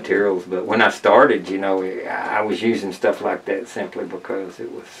materials. But when I started, you know, I was using stuff like that simply because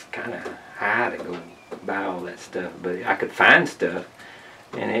it was kind of high to go buy all that stuff. But I could find stuff,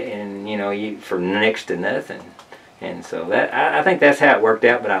 and you know, for next to nothing. And so that I think that's how it worked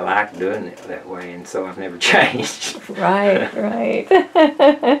out. But I like doing it that way, and so I've never changed. Right.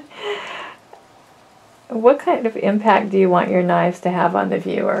 What kind of impact do you want your knives to have on the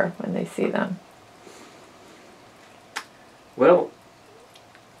viewer when they see them? Well,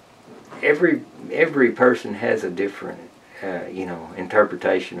 every person has a different, you know,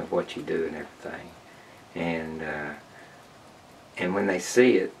 interpretation of what you do and everything, and when they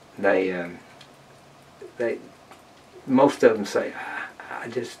see it, they most of them say,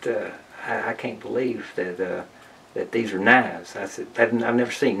 I can't believe that these are knives. I said, I've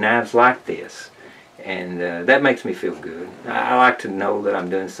never seen knives like this. And that makes me feel good. I like to know that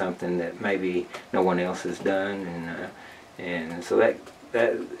I'm doing something that maybe no one else has done, and so that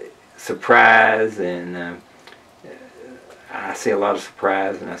surprise, and I see a lot of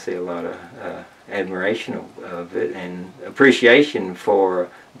surprise, and I see a lot of admiration of it, and appreciation for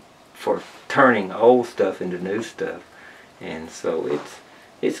turning old stuff into new stuff, and so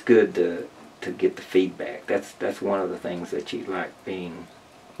it's good to get the feedback. That's one of the things that you like, being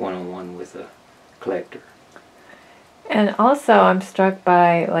one-on-one with a collector. And also I'm struck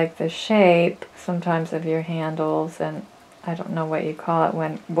by like the shape sometimes of your handles, and I don't know what you call it,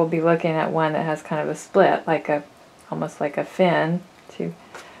 when we'll be looking at one that has kind of a split, like almost like a fin to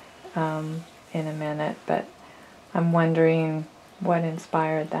in a minute, but I'm wondering what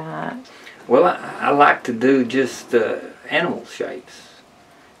inspired that. Well, I like to do just animal shapes,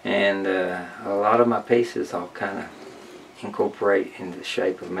 and a lot of my pieces I'll kind of incorporate in the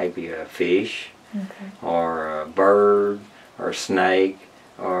shape of maybe a fish, okay, or a bird, or a snake,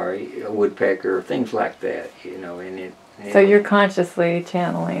 or a woodpecker, things like that, you know. And so you're consciously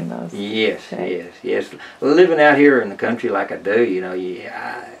channeling those. Yes, shapes. Yes. Living out here in the country like I do, you know,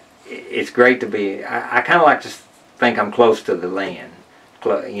 it's great to be. I kind of like to think I'm close to the land,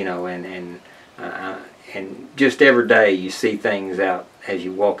 you know, and just every day you see things out as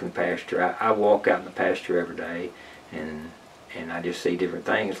you walk in the pasture. I walk out in the pasture every day, and I just see different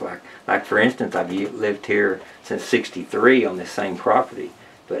things. Like for instance, I've lived here since '63 on this same property,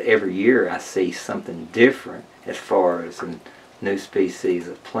 but every year I see something different as far as a new species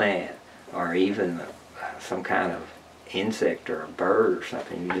of plant, or even some kind of insect or a bird or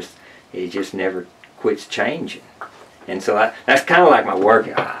something. It just never quits changing, and so that's kind of like my work.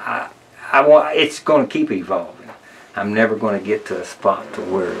 I want, it's going to keep evolving. I'm never going to get to a spot to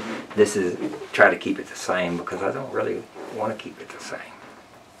where try to keep it the same, because I don't really want to keep it the same.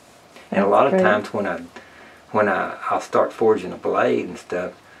 And a lot of times when I'll start forging a blade and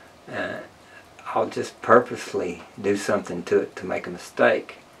stuff, I'll just purposely do something to it to make a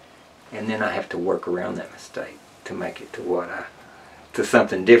mistake, and then I have to work around that mistake to make it to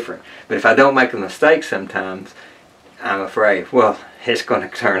something different. But if I don't make a mistake sometimes, I'm afraid, well, it's going to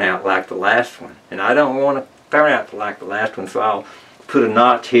turn out like the last one, and I don't want to turn out like the last one, so I'll put a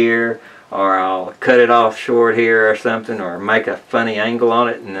notch here, or I'll cut it off short here or something, or make a funny angle on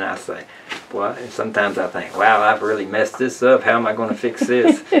it, and then I say, well, and sometimes I think, wow, I've really messed this up. How am I going to fix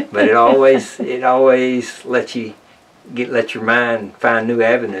this? But it always lets your mind find new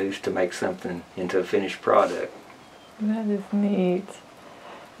avenues to make something into a finished product. That is neat.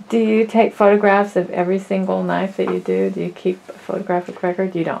 Do you take photographs of every single knife that you do? Do you keep a photographic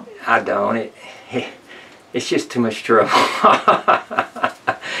record? You don't? I don't. It's just too much trouble.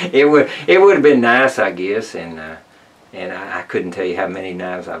 It would have been nice, I guess, and I couldn't tell you how many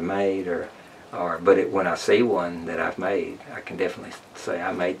knives I've made, but when I see one that I've made, I can definitely say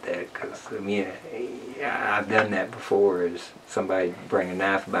I made that, because I mean, I've done that before. Is somebody bring a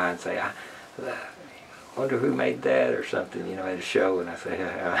knife by and say, I wonder who made that or something, you know, at a show, and I say,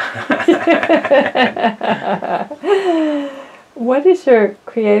 What is your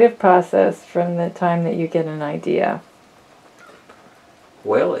creative process from the time that you get an idea?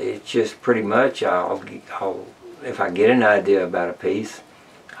 Well, it's just pretty much if I get an idea about a piece,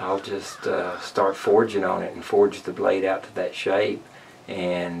 I'll just start forging on it and forge the blade out to that shape.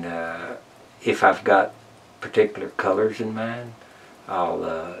 And if I've got particular colors in mind, a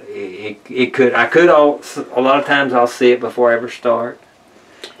lot of times I'll see it before I ever start.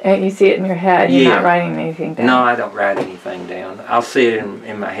 And you see it in your head, you're not writing anything down? No, I don't write anything down. I'll see it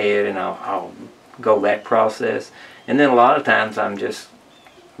in my head, and I'll go that process. And then a lot of times I'm just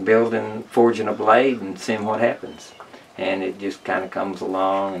forging a blade and seeing what happens. And it just kind of comes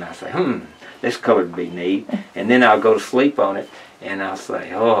along, and I say, this color would be neat. And then I'll go to sleep on it, and I'll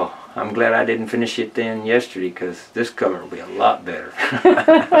say, oh, I'm glad I didn't finish it then yesterday, because this color will be a lot better.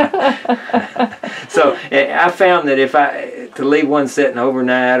 So I found that to leave one sitting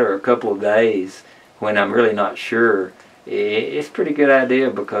overnight or a couple of days when I'm really not sure, it's a pretty good idea,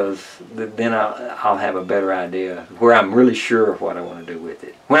 because then I'll have a better idea where I'm really sure of what I want to do with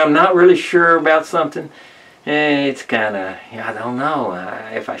it. When I'm not really sure about something, it's kind of, I don't know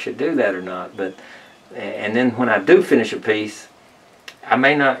if I should do that or not. And then when I do finish a piece, I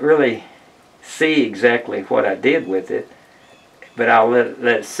may not really see exactly what I did with it, but I'll let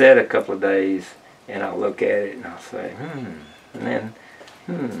it set a couple of days, and I'll look at it and I'll say, and then,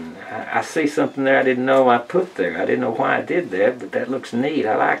 I see something there I didn't know I put there. I didn't know why I did that, but that looks neat.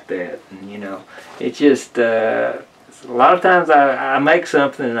 I like that. And, you know, it's just, a lot of times I make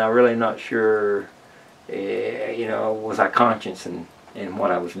something and I'm really not sure, you know, was I conscious in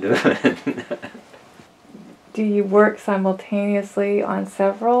what I was doing. Do you work simultaneously on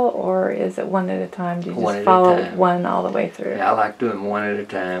several, or is it one at a time? Do you just follow one all the way through? Yeah, I like doing one at a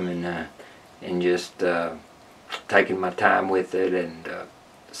time, and just taking my time with it, and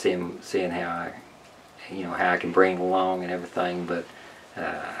seeing how I can bring it along and everything. But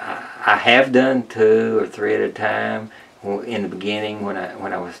I have done 2 or 3 at a time in the beginning when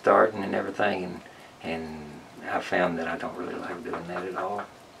I was starting and everything, and I found that I don't really like doing that at all.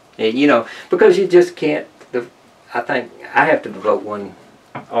 You know, because you just can't. I think I have to devote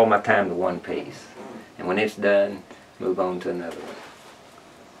all my time to one piece, and when it's done, move on to another one.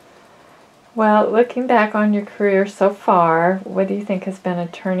 Well, looking back on your career so far, what do you think has been a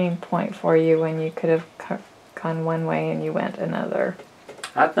turning point for you when you could have gone one way and you went another?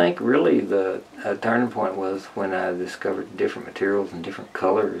 I think really the turning point was when I discovered different materials and different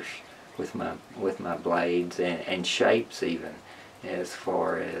colors with my blades and shapes even, as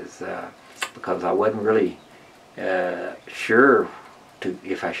far as because I wasn't really sure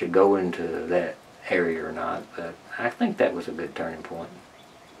if I should go into that area or not, but I think that was a good turning point.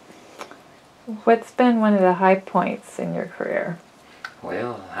 What's been one of the high points in your career?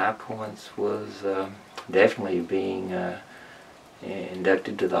 Well, high points was definitely being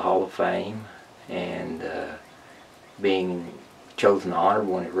inducted to the Hall of Fame, and being chosen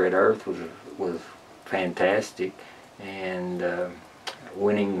honorable one at Red Earth was fantastic, and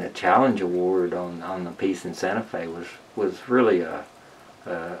winning the Challenge Award on the piece in Santa Fe was really a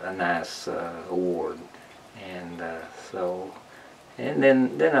nice award, and so, and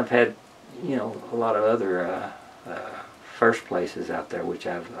then I've had, you know, a lot of other first places out there, which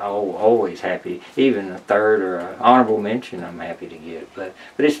I've always happy, even a third or an honorable mention I'm happy to get, but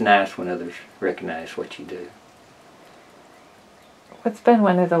it's nice when others recognize what you do. What's been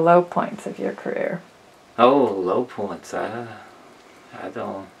one of the low points of your career? Oh, low points. I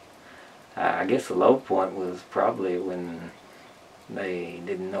guess the low point was probably when they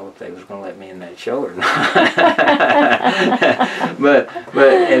didn't know if they was going to let me in that show or not. but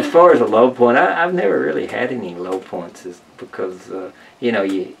as far as a low point, I've never really had any low points, because you know,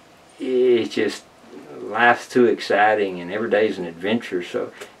 it's just, life's too exciting and every day's an adventure.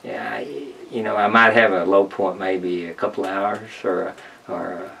 So yeah, you know, I might have a low point maybe a couple of hours or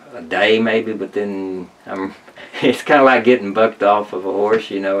a day maybe, but then it's kind of like getting bucked off of a horse,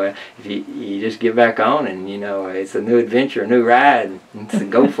 you know. If you just get back on, and you know, it's a new adventure, a new ride, and so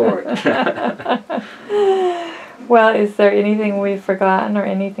go for it. Well, is there anything we've forgotten or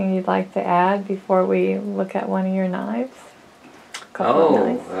anything you'd like to add before we look at one of your knives?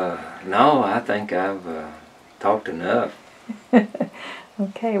 No, I think I've talked enough.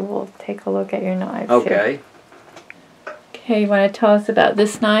 Okay, we'll take a look at your knives. Okay. Here. Okay, you want to tell us about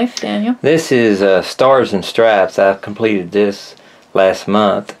this knife, Daniel? This is Stars and Stripes. I completed this last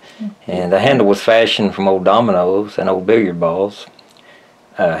month, and the handle was fashioned from old dominoes and old billiard balls.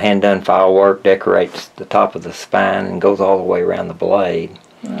 Hand-done file work decorates the top of the spine and goes all the way around the blade.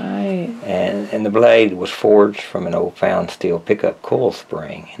 Right. And the blade was forged from an old found steel pickup coil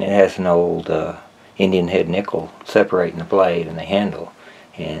spring, and it has an old Indian head nickel separating the blade and the handle,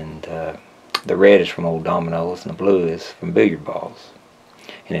 and the red is from old dominoes and the blue is from billiard balls,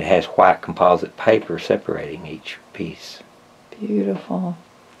 and it has white composite paper separating each piece. Beautiful.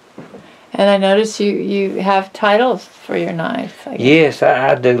 And I notice you have titles for your knives. Yes,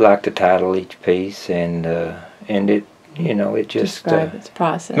 I do like to title each piece, and it, you know, it just describe its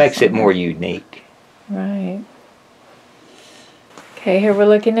process, makes it more unique. Right. Okay, here we're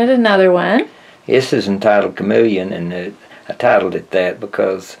looking at another one. This is entitled Chameleon, and I titled it that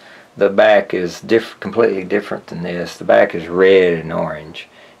because the back is completely different than this. The back is red and orange,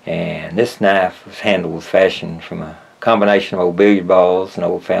 and this knife's handle was fashioned from a combination of old billiard balls and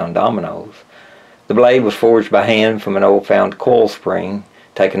old found dominoes. The blade was forged by hand from an old found coil spring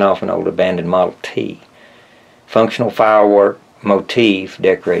taken off an old abandoned Model T. Functional firework motif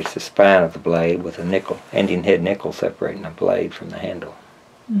decorates the spine of the blade with a Indian head nickel separating the blade from the handle.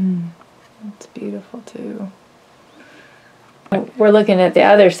 That's beautiful too. We're looking at the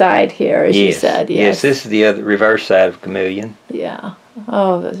other side here, as you said. Yes, this is the other reverse side of Chameleon. Yeah.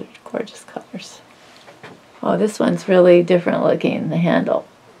 Oh, those are gorgeous colors. Oh, this one's really different looking, the handle.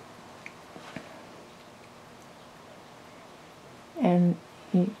 And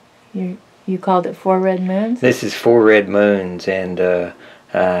you called it Four Red Moons? This is Four Red Moons, and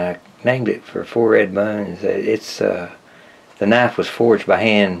I named it for Four Red Moons. It's the knife was forged by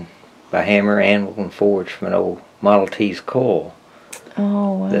hand, by hammer, anvil, and forged from an old Model T's coil.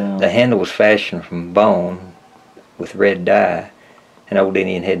 Oh, wow. The handle was fashioned from bone with red dye. An old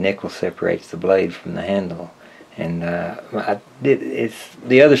Indian head nickel separates the blade from the handle, and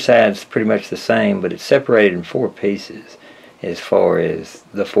the other side's pretty much the same, but it's separated in 4 pieces as far as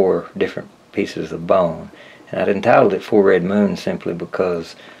the 4 different pieces of bone. And I'd entitled it Four Red Moons simply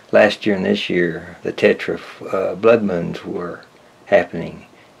because last year and this year the tetra blood moons were happening,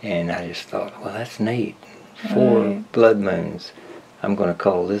 and I just thought, well, that's neat. 4 blood moons. I'm going to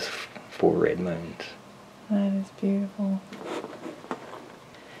call this Four Red Moons. That is beautiful.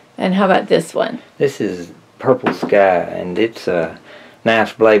 And how about this one? This is Purple Sky, and its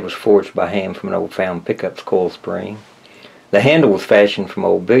knife's blade was forged by hand from an old found pickup coil spring. The handle was fashioned from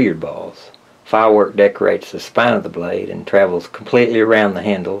old billiard balls. Firework decorates the spine of the blade and travels completely around the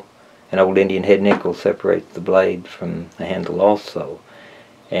handle. An old Indian head nickel separates the blade from the handle also.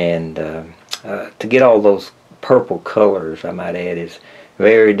 And to get all those purple colors, I might add, is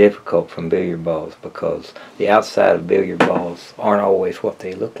very difficult from billiard balls because the outside of billiard balls aren't always what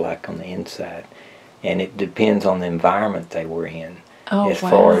they look like on the inside, and it depends on the environment they were in as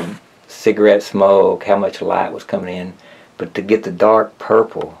far as cigarette smoke, how much light was coming in. But to get the dark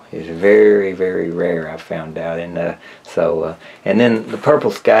purple is very, very rare, I found out. And and then the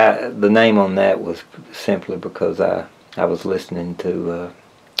Purple Sky, the name on that was simply because I I was listening to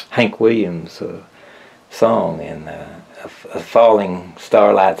Hank Williams' song, and a falling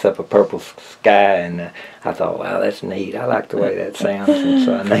star lights up a purple sky, and I thought, wow, that's neat. I like the way that sounds, and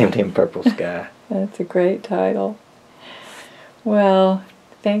so I named him Purple Sky. That's a great title. Well,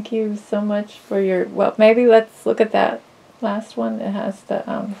 thank you so much for your, well, maybe let's look at that last one. It has the,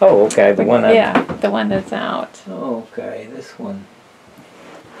 oh, okay, the one yeah, the one that's out. Oh, okay, this one.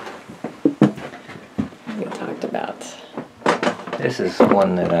 We talked about. This is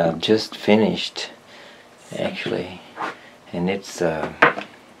one that I've just finished, actually, and it's, I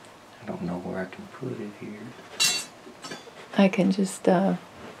don't know where I can put it here. I can just, get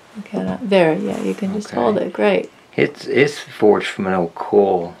it. There, yeah, you can just hold it, great. It's forged from an old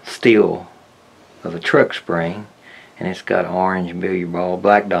coil steel of a truck spring, and it's got orange billiard ball,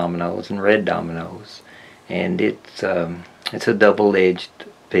 black dominoes, and red dominoes, and it's a double-edged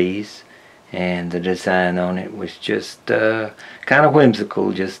piece, and the design on it was just kind of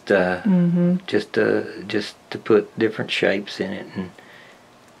whimsical, just to put different shapes in it, and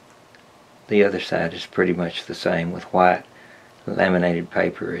the other side is pretty much the same with white laminated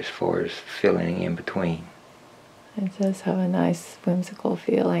paper as far as filling in between. It does have a nice whimsical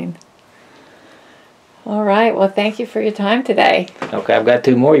feeling. All right, well, thank you for your time today. Okay, I've got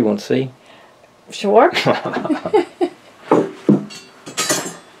two more you want to see. Sure.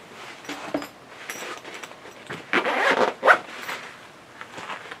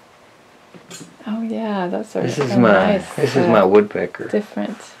 Oh yeah, those are this is so my nice. This is my woodpecker.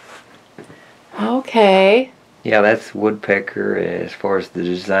 Different. Okay. Yeah, that's woodpecker as far as the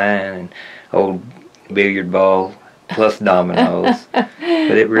design, and old billiard ball plus dominoes. But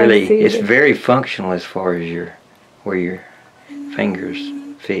it really, it's very functional as far as where your fingers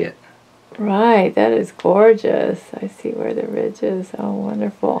fit. Right, that is gorgeous. I see where the ridge is. Oh,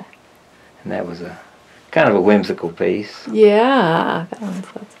 wonderful. And that was a kind of a whimsical piece. Yeah, that one's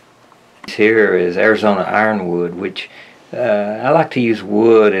lots. Here is Arizona ironwood, which I like to use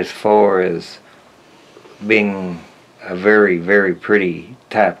wood as far as being a very, very pretty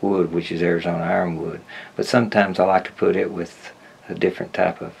type wood, which is Arizona ironwood. But sometimes I like to put it with a different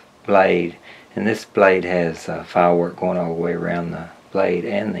type of blade. And this blade has firework going all the way around the blade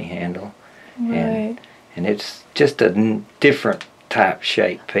and the handle. Right. And it's just a different type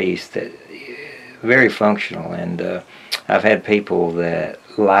shape piece that very functional. And I've had people that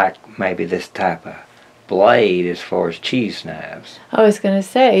like maybe this type of blade as far as cheese knives. I was going to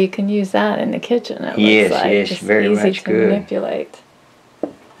say, you can use that in the kitchen, it yes, looks like. Yes, just very easy much to good. Manipulate.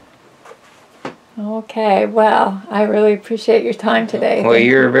 Okay, well, I really appreciate your time today. Well,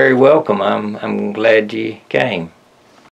 you're very welcome. I'm glad you came.